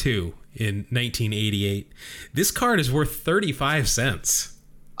powers, too, in 1988. This card is worth 35 cents.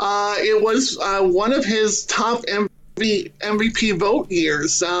 It was one of his top MVP vote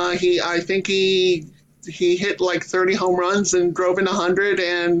years. I think he hit like 30 home runs and drove in 100,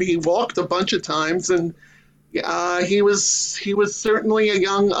 and he walked a bunch of times, and he was certainly a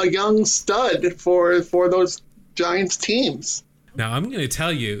young stud for those Giants teams. Now I'm going to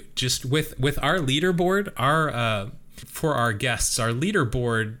tell you, just with our leaderboard, for our guests, our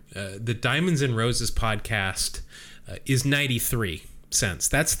leaderboard, the Diamonds and Roses podcast is 93 cents.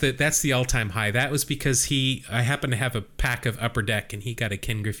 That's the all-time high. That was because I happen to have a pack of Upper Deck, and he got a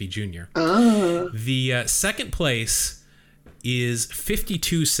Ken Griffey Jr. The second place is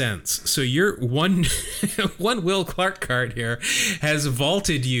 52 cents. So your one Will Clark card here has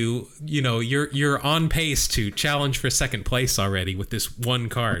vaulted you. You're on pace to challenge for second place already with this one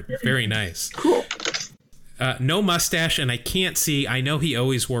card. Very nice. Cool. No mustache, and I know he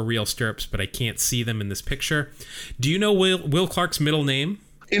always wore real stirrups, but I can't see them in this picture. Do you know Will Clark's middle name?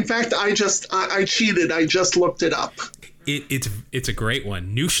 In fact, I cheated. I just looked it up. It's a great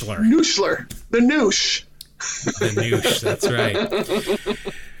one. Nuschler. The Noosh. The Noosh, that's right.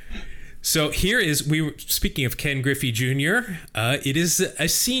 So we were speaking of Ken Griffey Jr. It is a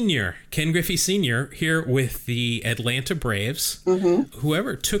senior, Ken Griffey Sr. here with the Atlanta Braves. Mm-hmm.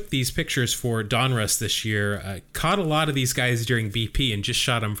 Whoever took these pictures for Donruss this year caught a lot of these guys during BP and just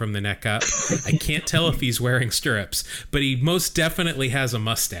shot them from the neck up. I can't tell if he's wearing stirrups, but he most definitely has a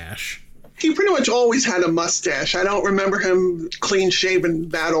mustache. he pretty much always had a mustache. I don't remember him clean shaven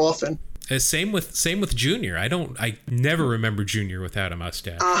that often. Same with Junior. I never remember Junior without a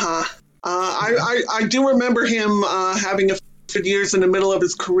mustache. I do remember him having a few years in the middle of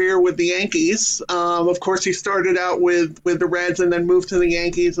his career with the Yankees. Of course, he started out with the Reds and then moved to the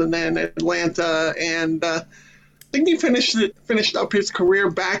Yankees and then Atlanta. And I think he finished up his career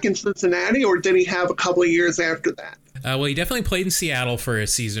back in Cincinnati, or did he have a couple of years after that? Well, he definitely played in Seattle for a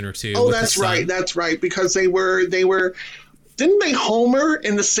season or two. Oh, that's right. That's right. Because they were. Didn't they homer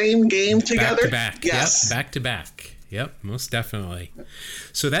in the same game together? Back to back. Yes. Yep, back to back. Yep, most definitely.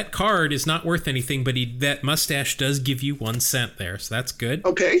 So that card is not worth anything, but that mustache does give you 1 cent there, so that's good.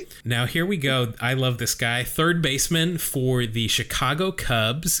 Okay. Now here we go. I love this guy. Third baseman for the Chicago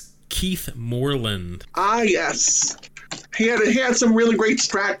Cubs, Keith Moreland. Ah, yes. He had some really great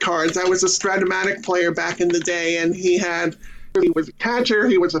strat cards. I was a Stratomatic player back in the day, and he was a catcher,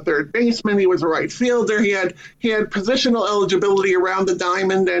 he was a third baseman, he was a right fielder, he had positional eligibility around the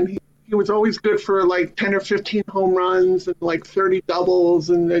diamond, and he was always good for like 10 or 15 home runs and like 30 doubles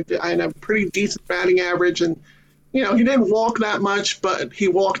and a pretty decent batting average. And, you know, he didn't walk that much, but he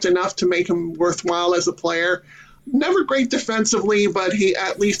walked enough to make him worthwhile as a player. Never great defensively, but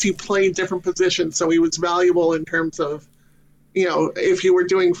at least he played different positions, so he was valuable in terms of, you know, if you were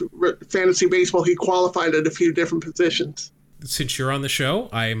doing fantasy baseball, he qualified at a few different positions. Since you're on the show,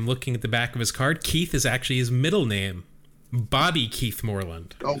 I'm looking at the back of his card. Keith is actually his middle name. Bobby Keith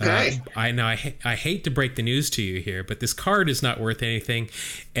Moreland. Okay. I know I hate to break the news to you here, but this card is not worth anything.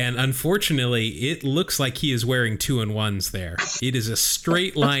 And unfortunately, it looks like he is wearing 2-in-1s there. It is a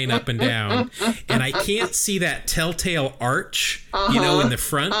straight line up and down. And I can't see that telltale arch, you know, in the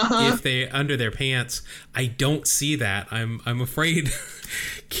front if they under their pants. I don't see that. I'm afraid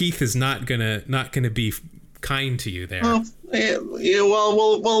Keith is not gonna be kind to you there. Well,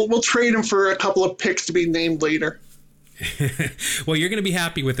 we'll trade him for a couple of picks to be named later. Well, you're going to be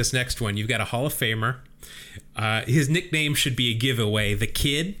happy with this next one. You've got a Hall of Famer. His nickname should be a giveaway. The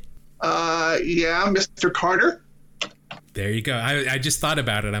Kid. Yeah, Mr. Carter. There you go. I just thought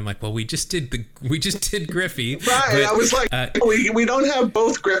about it. I'm like, well, we just did Griffey. Right. But, I was like, we don't have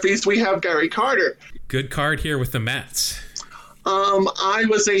both Griffeys. We have Gary Carter. Good card here with the Mets. I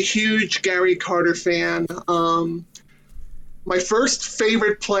was a huge Gary Carter fan. My first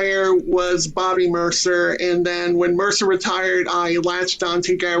favorite player was Bobby Mercer, and then when Mercer retired, I latched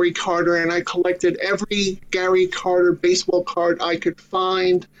onto Gary Carter, and I collected every Gary Carter baseball card I could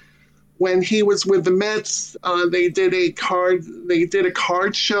find. When he was with the Mets, they did a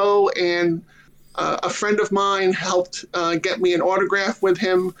card show, and a friend of mine helped get me an autograph with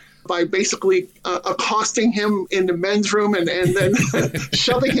him by basically accosting him in the men's room and then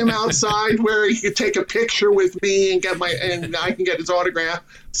shoving him outside where he could take a picture with me and I can get his autograph.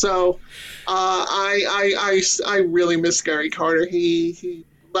 So I really miss Gary Carter. He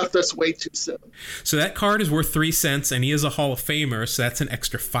left us way too soon. So that card is worth 3 cents, and he is a Hall of Famer, so that's an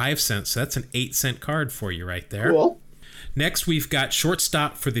extra 5 cents. So that's an 8-cent card for you right there. Cool. Next, we've got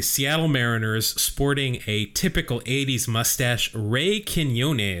shortstop for the Seattle Mariners, sporting a typical 80s mustache, Ray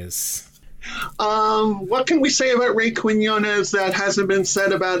Quinones. What can we say about Ray Quinones that hasn't been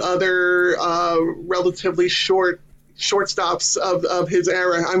said about other relatively shortstops of his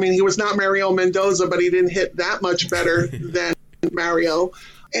era? I mean, he was not Mario Mendoza, but he didn't hit that much better than Mario.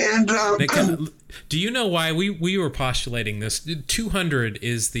 And do you know why we were postulating this? 200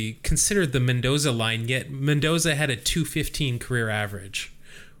 is considered the Mendoza line, yet Mendoza had a 215 career average.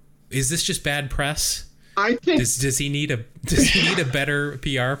 Is this just bad press? I think does he need a better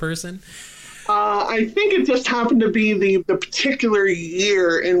PR person? I think it just happened to be the particular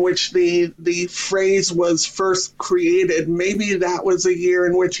year in which the phrase was first created. Maybe that was a year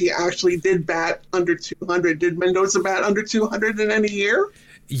in which he actually did bat under 200. Did Mendoza bat under 200 in any year?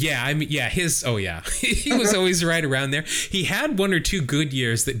 Yeah, I mean, yeah, he was always right around there. He had 1 or 2 good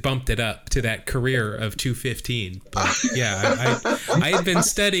years that bumped it up to that career of 215. But yeah, I had been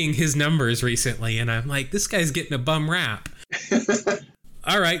studying his numbers recently, and I'm like, this guy's getting a bum rap.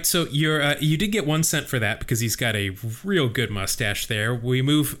 All right, so you did get 1 cent for that because he's got a real good mustache there. We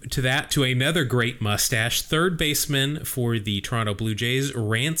move to another great mustache, third baseman for the Toronto Blue Jays,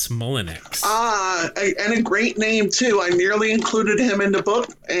 Rance Mulliniks. And a great name too. I nearly included him in the book,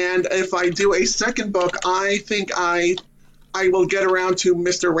 and if I do a second book, I think I will get around to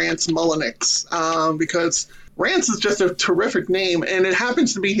Mr. Rance Mulliniks because Rance is just a terrific name, and it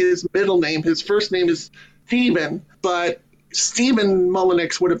happens to be his middle name. His first name is Stephen, but Stephen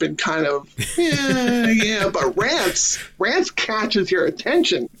Mulliniks would have been kind of, but Rance catches your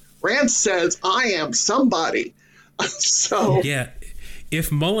attention. Rance says, I am somebody. So yeah, If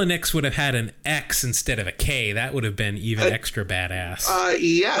Mullenix would have had an X instead of a K, that would have been even extra badass.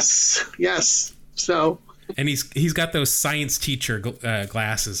 Yes. So. And he's got those science teacher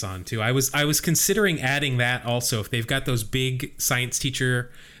glasses on too. I was considering adding that also. If they've got those big science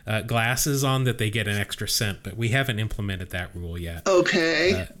teacher glasses on, that they get an extra cent, but we haven't implemented that rule yet.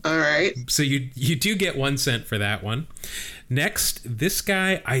 Okay, all right. So you do get 1 cent for that one. Next, this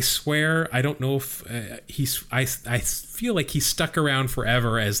guy, I swear, I don't know if I feel like he's stuck around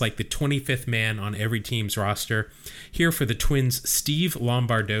forever as like the 25th man on every team's roster. Here for the Twins, Steve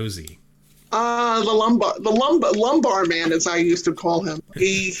Lombardozzi. The lumbar man, as I used to call him.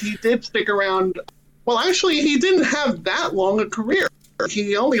 He did stick around. Well, actually, he didn't have that long a career.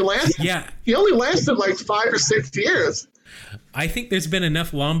 He only lasted like 5 or 6 years. I think there's been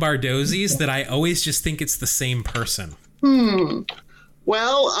enough Lombardozzis that I always just think it's the same person.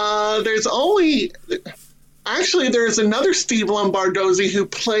 Well, there's another Steve Lombardozzi who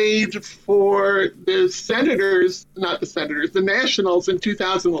played for the Nationals in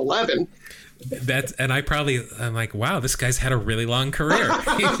 2011. I'm like, wow, this guy's had a really long career.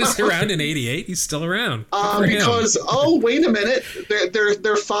 He was around in '88. He's still around. Because wait a minute,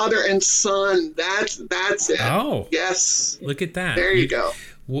 they're father and son. That's it. Oh, yes. Look at that. There you go.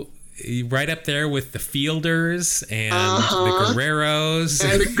 Right up there with the Fielders and the Guerreros.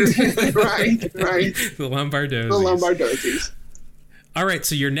 right. The Lombardozzis. All right,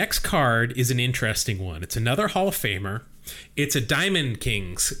 so your next card is an interesting one. It's another Hall of Famer. It's a Diamond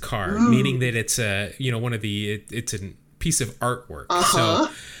Kings card, meaning that it's it's a piece of artwork. So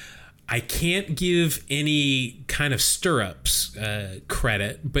I can't give any kind of stirrups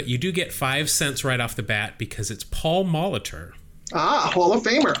credit, but you do get 5 cents right off the bat because it's Paul Molitor. Hall of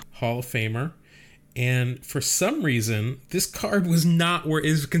Famer. And for some reason, this card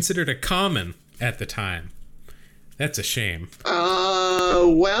is considered a common at the time. That's a shame.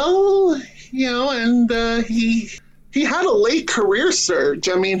 Well, he had a late career surge.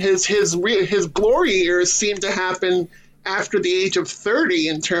 I mean, his glory years seem to happen after the age of 30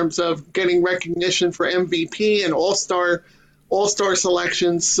 in terms of getting recognition for MVP and all-star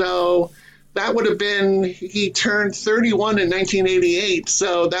selections. So that would have been, he turned 31 in 1988.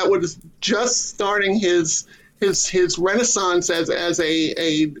 So that was just starting his renaissance as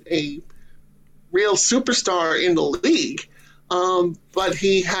a real superstar in the league. But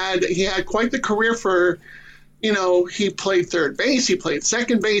he had quite the career for, he played third base, he played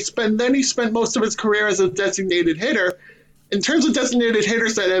second base, but then he spent most of his career as a designated hitter. In terms of designated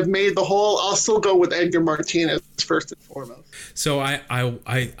hitters that have made the Hall, I'll still go with Edgar Martinez first and foremost. So I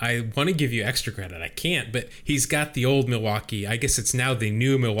want to give you extra credit. I can't, but he's got the old Milwaukee. I guess it's now the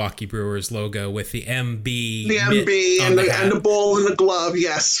new Milwaukee Brewers logo with the MB. The MB and the ball and the glove,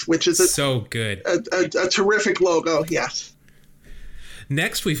 yes, which is so good. A terrific logo, yes.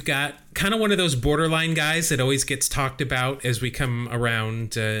 Next, we've got kind of one of those borderline guys that always gets talked about as we come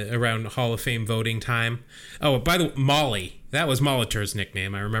around Hall of Fame voting time. Oh, by the way, Molly. That was Molitor's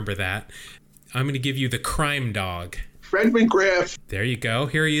nickname. I remember that. I'm going to give you the crime dog. Fred McGriff. There you go.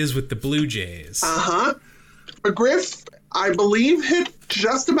 Here he is with the Blue Jays. McGriff, I believe, hit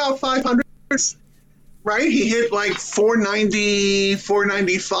just about 500. Right? He hit like 490,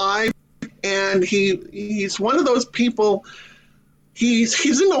 495. And he's one of those people.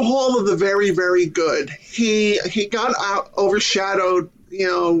 He's in the Hall of the very, very good. He got overshadowed,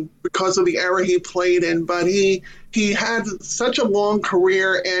 because of the era he played in, but he had such a long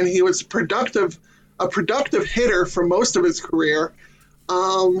career, and he was a productive hitter for most of his career.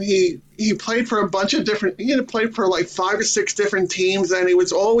 He played for a bunch of different. He played for like 5 or 6 different teams, and he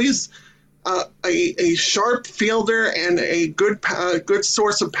was always a sharp fielder and a good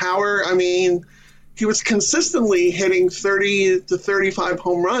source of power. I mean, he was consistently hitting 30 to 35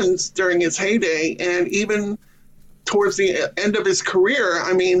 home runs during his heyday, and even towards the end of his career,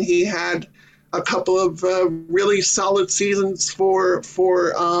 I mean, he had a couple of really solid seasons for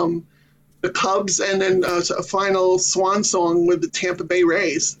the Cubs, and then a final swan song with the Tampa Bay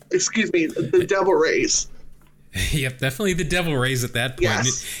Rays. Excuse me, the Devil Rays. Yep, definitely the Devil Rays at that point.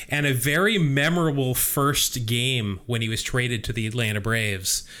 Yes. And a very memorable first game when he was traded to the Atlanta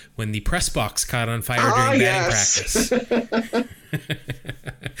Braves, when the press box caught on fire during batting practice.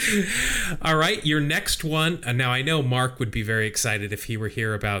 All right, your next one. Now, I know Mark would be very excited if he were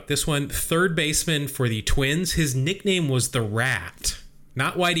here about this one. Third baseman for the Twins. His nickname was the Rat.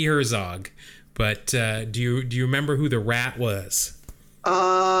 Not Whitey Herzog, but do you remember who the Rat was?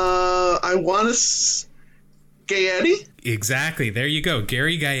 I want to... Gaetti? Exactly. There you go.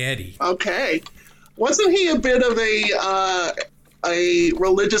 Gary Gaetti. Okay. Wasn't he a bit of a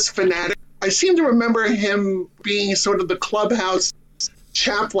religious fanatic? I seem to remember him being sort of the clubhouse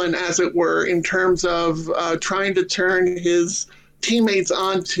chaplain, as it were, in terms of trying to turn his teammates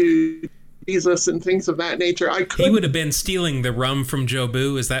onto Jesus and things of that nature. He would have been stealing the rum from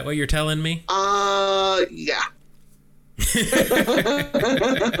Jobu. Is that what you're telling me? Yeah.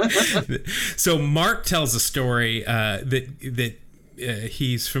 So Mark tells a story that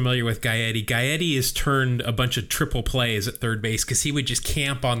he's familiar with Gaetti. Gaetti has turned a bunch of triple plays at third base because he would just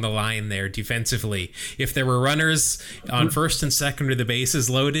camp on the line there defensively. If there were runners on first and second or the bases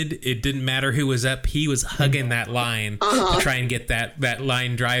loaded, it didn't matter who was up. He was hugging that line to try and get that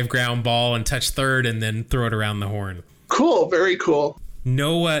line drive ground ball and touch third and then throw it around the horn. Cool. Very cool.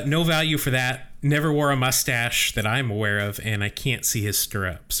 No value for that. Never wore a mustache that I'm aware of, and I can't see his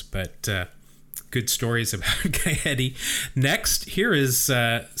stirrups, but good stories about Gaetti. Next, here is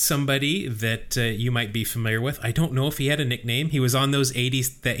somebody that you might be familiar with. I don't know if he had a nickname. He was on the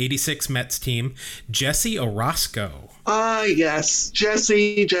 86 Mets team, Jesse Orosco. Yes,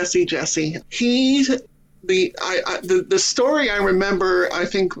 Jesse. He's the story I remember, I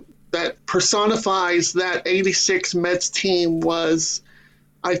think, that personifies that 86 Mets team was,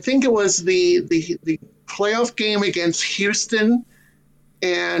 I think it was the playoff game against Houston,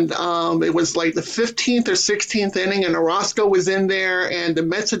 and it was like the 15th or 16th inning, and Orosco was in there, and the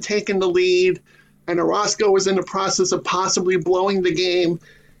Mets had taken the lead, and Orosco was in the process of possibly blowing the game,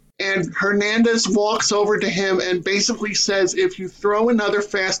 and Hernandez walks over to him and basically says, "If you throw another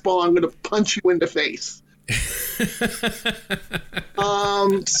fastball, I'm going to punch you in the face."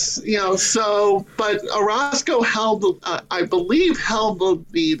 But Orosco held, I believe, held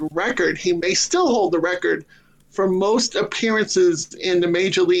the record. He may still hold the record for most appearances in the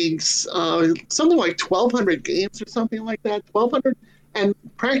major leagues, something like 1,200 games or something like that, 1,200, and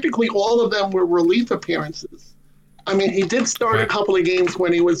practically all of them were relief appearances. I mean, he did start a couple of games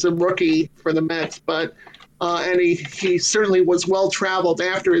when he was a rookie for the Mets, but and he certainly was well traveled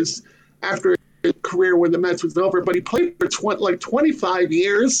after his career when the Mets was over. But he played for 25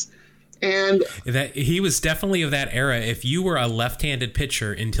 years. And that he was definitely of that era. If you were a left-handed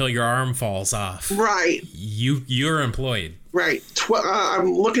pitcher until your arm falls off, right, you're employed. Right.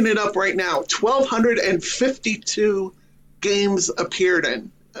 I'm looking it up right now. 1,252 games appeared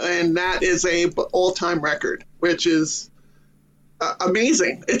in, and that is a all-time record, which is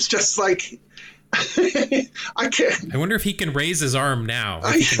amazing. It's just like I can't. I wonder if he can raise his arm now.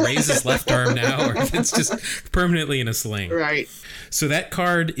 If he can raise his left arm now, or if it's just permanently in a sling. Right. So that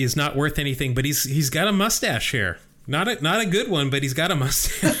card is not worth anything, but he's got a mustache here. Not a good one, but he's got a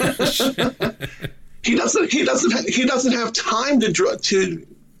mustache. He doesn't have time to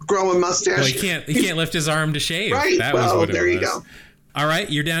grow a mustache. Well, he can't lift his arm to shave. Right. That was what there it you was. go. All right,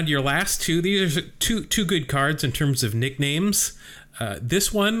 you're down to your last two. These are two good cards in terms of nicknames.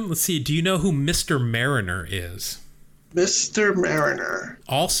 This one, let's see. Do you know who Mr. Mariner is? Mr. Mariner.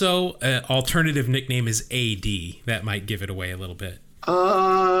 Also, alternative nickname is AD. That might give it away a little bit.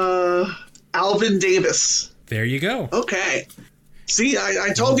 Alvin Davis. There you go. Okay. See, I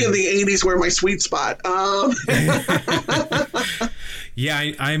told you the 80s were my sweet spot.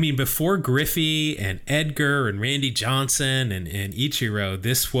 Yeah, I mean, before Griffey and Edgar and Randy Johnson and Ichiro,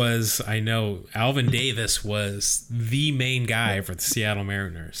 this was, I know, Alvin Davis was the main guy for the Seattle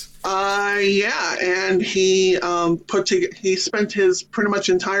Mariners. Yeah, and he spent his pretty much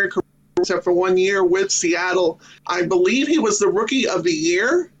entire career, except for 1 year, with Seattle. I believe he was the Rookie of the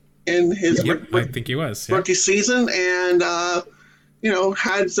Year in his I think he was rookie season, and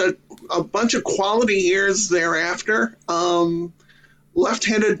had a bunch of quality years thereafter.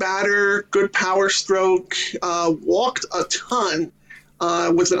 Left-handed batter, good power stroke, walked a ton,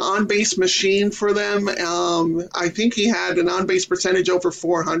 was an on-base machine for them. I think he had an on-base percentage over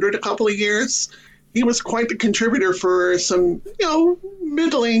 400 a couple of years. He was quite the contributor for some,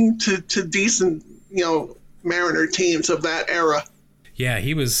 middling to decent, Mariner teams of that era. Yeah,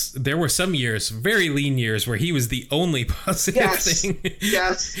 there were some years, very lean years, where he was the only positive thing.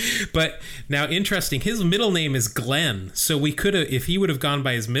 Yes. But now, interesting, his middle name is Glenn. So we could have, if he would have gone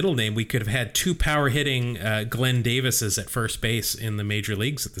by his middle name, we could have had two power hitting Glenn Davises at first base in the major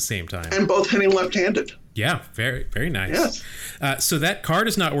leagues at the same time. And both hitting left-handed. Yeah, very, very nice. Yes. So that card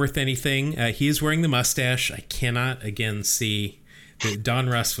is not worth anything. He is wearing the mustache. I cannot, again, see... Don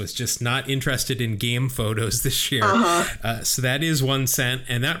Russ was just not interested in game photos this year. So that is 1 cent.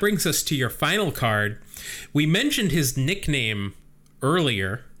 And that brings us to your final card. We mentioned his nickname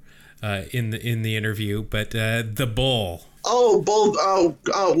earlier in the interview, but the Bull. Oh, Bull! Oh,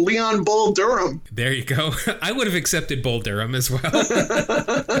 Leon Bull Durham. There you go. I would have accepted Bull Durham as well.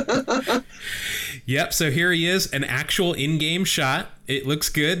 Yep, so here he is, an actual in-game shot. It looks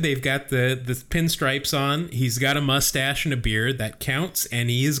good. They've got the pinstripes on. He's got a mustache and a beard. That counts, and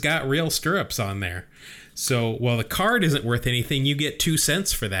he's got real stirrups on there. So while the card isn't worth anything, you get 2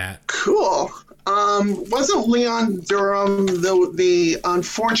 cents for that. Cool. Wasn't Leon Durham the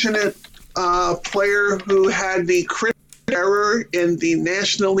unfortunate player who had the critical error in the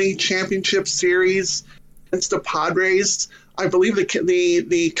National League Championship Series against the Padres? I believe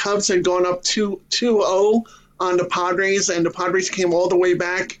the Cubs had gone up 2-0 on the Padres, and the Padres came all the way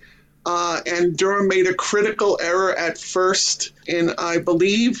back. And Durham made a critical error at first in, I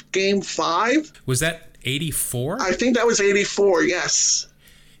believe, Game 5. Was that 84? I think that was 84, yes.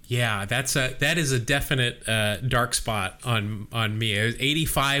 Yeah, that is a definite dark spot on me.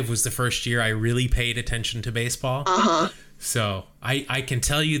 85 was the first year I really paid attention to baseball. Uh-huh. So I can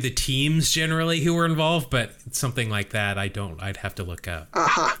tell you the teams generally who were involved, but something like that I don't. I'd have to look up.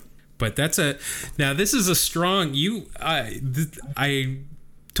 Uh-huh. But now this is a strong. I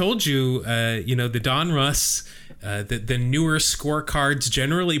told you, the Donruss. The newer scorecards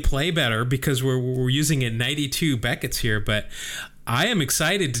generally play better because we're using a 92 Beckett's here, but I am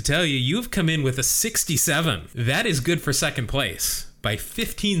excited to tell you you've come in with a 67. That is good for second place. By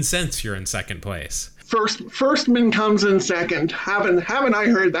 15 cents, you're in second place. Firstman comes in second. Haven't I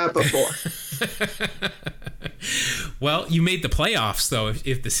heard that before? Well, you made the playoffs though.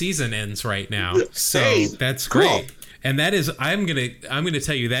 If the season ends right now, so hey, that's cool. great. And that is, I'm gonna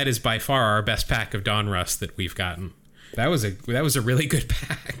tell you, that is by far our best pack of Donruss that we've gotten. That was a really good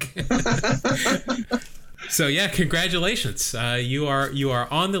pack. So yeah, congratulations. You are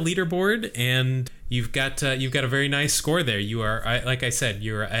on the leaderboard, and you've got a very nice score there. You are, like I said,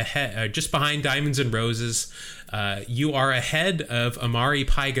 you're ahead, just behind Diamonds and Roses. You are ahead of Amari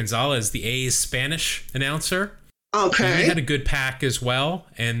Pai Gonzalez, the A's Spanish announcer. Okay. He had a good pack as well.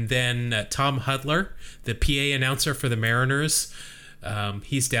 And then Tom Hudler, the PA announcer for the Mariners,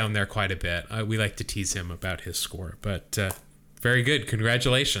 he's down there quite a bit. We like to tease him about his score, but very good.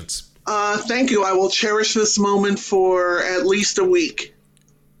 Congratulations. Thank you. I will cherish this moment for at least a week.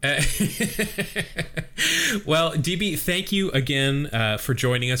 Well, DB, thank you again for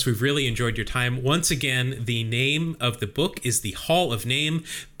joining us. We've really enjoyed your time. Once again, the name of the book is The Hall of Name,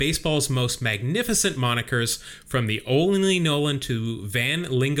 Baseball's Most Magnificent Monikers, from the Only Nolan to Van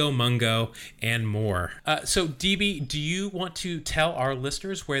Lingo Mungo and more. So, DB, do you want to tell our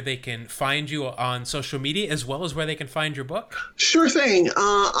listeners where they can find you on social media as well as where they can find your book? Sure thing.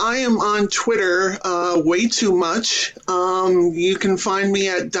 I am on Twitter way too much. You can find me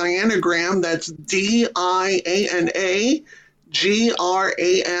at Dianagram. That's DIANAGRAM.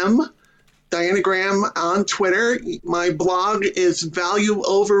 Dianagram on Twitter. My blog is Value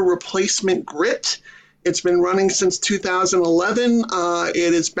Over Replacement Grit. It's been running since 2011.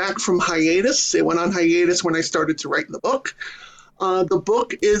 It is back from hiatus. It went on hiatus when I started to write the book. The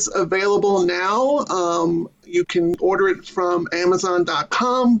book is available now. You can order it from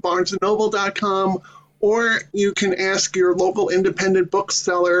Amazon.com, BarnesandNoble.com, or you can ask your local independent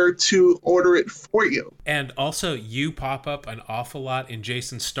bookseller to order it for you. And also, you pop up an awful lot in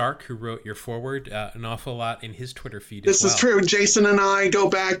Jason Stark, who wrote your foreword, an awful lot in his Twitter feed as well. This is true. Jason and I go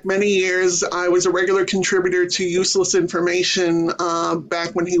back many years. I was a regular contributor to Useless Information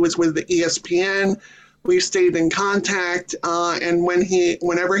back when he was with the ESPN. We stayed in contact, and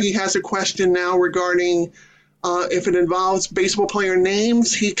whenever he has a question now regarding if it involves baseball player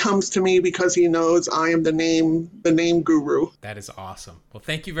names, he comes to me because he knows I am the name guru. That is awesome. Well,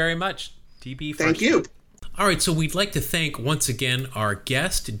 thank you very much, DB Firstman. Thank you. All right, so we'd like to thank once again our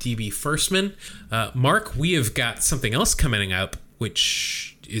guest, DB Firstman. Mark, we have got something else coming up,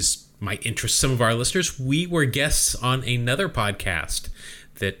 which might interest some of our listeners. We were guests on another podcast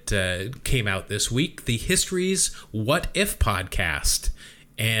that came out this week, the History's What If podcast,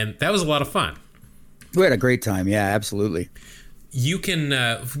 and that was a lot of fun. We had a great time. Yeah, absolutely. You can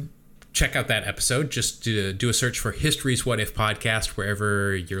check out that episode. Just do a search for History's What If podcast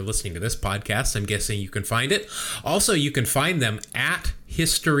wherever you're listening to this podcast. I'm guessing you can find it. Also, you can find them at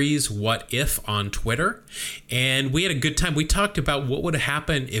History's What If on Twitter. And we had a good time. We talked about what would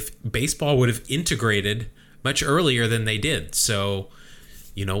happen if baseball would have integrated much earlier than they did. So,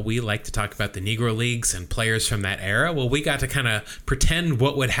 we like to talk about the Negro Leagues and players from that era. Well, we got to kind of pretend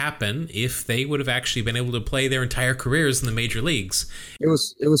what would happen if they would have actually been able to play their entire careers in the major leagues. It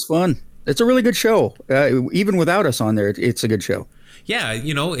was fun. It's a really good show. Even without us on there, it's a good show. Yeah,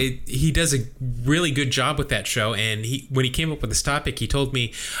 he does a really good job with that show. And when he came up with this topic, he told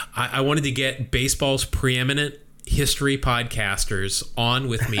me, I wanted to get baseball's preeminent history podcasters on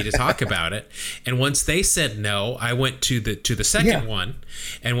with me to talk about it. And once they said no, I went to the second one.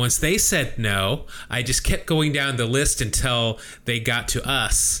 And once they said no, I just kept going down the list until they got to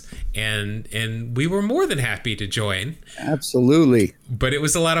us. And we were more than happy to join. Absolutely. But it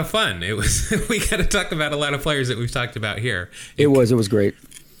was a lot of fun. It was we got to talk about a lot of players that we've talked about here. It was great.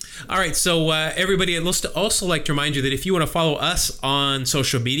 All right, so everybody, I'd also like to remind you that if you want to follow us on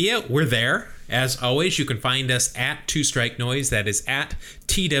social media, we're there. As always, you can find us at 2 Strike Noise. That is at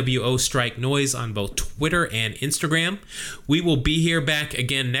TWO Strike Noise on both Twitter and Instagram. We will be here back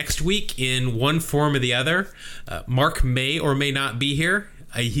again next week in one form or the other. Mark may or may not be here.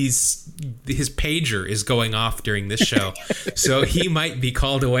 His pager is going off during this show, so he might be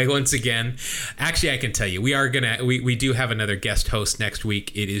called away once again. Actually, I can tell you, we do have another guest host next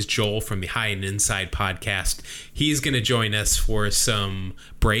week. It is Joel from the High and Inside podcast. He's going to join us for some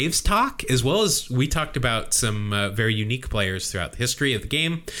Braves talk, as well as we talked about some very unique players throughout the history of the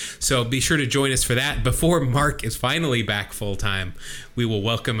game. So be sure to join us for that. Before Mark is finally back full time, we will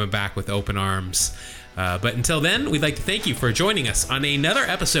welcome him back with open arms. But until then, we'd like to thank you for joining us on another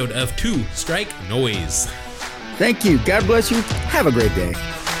episode of 2 Strike Noise. Thank you. God bless you. Have a great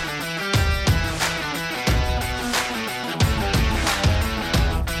day.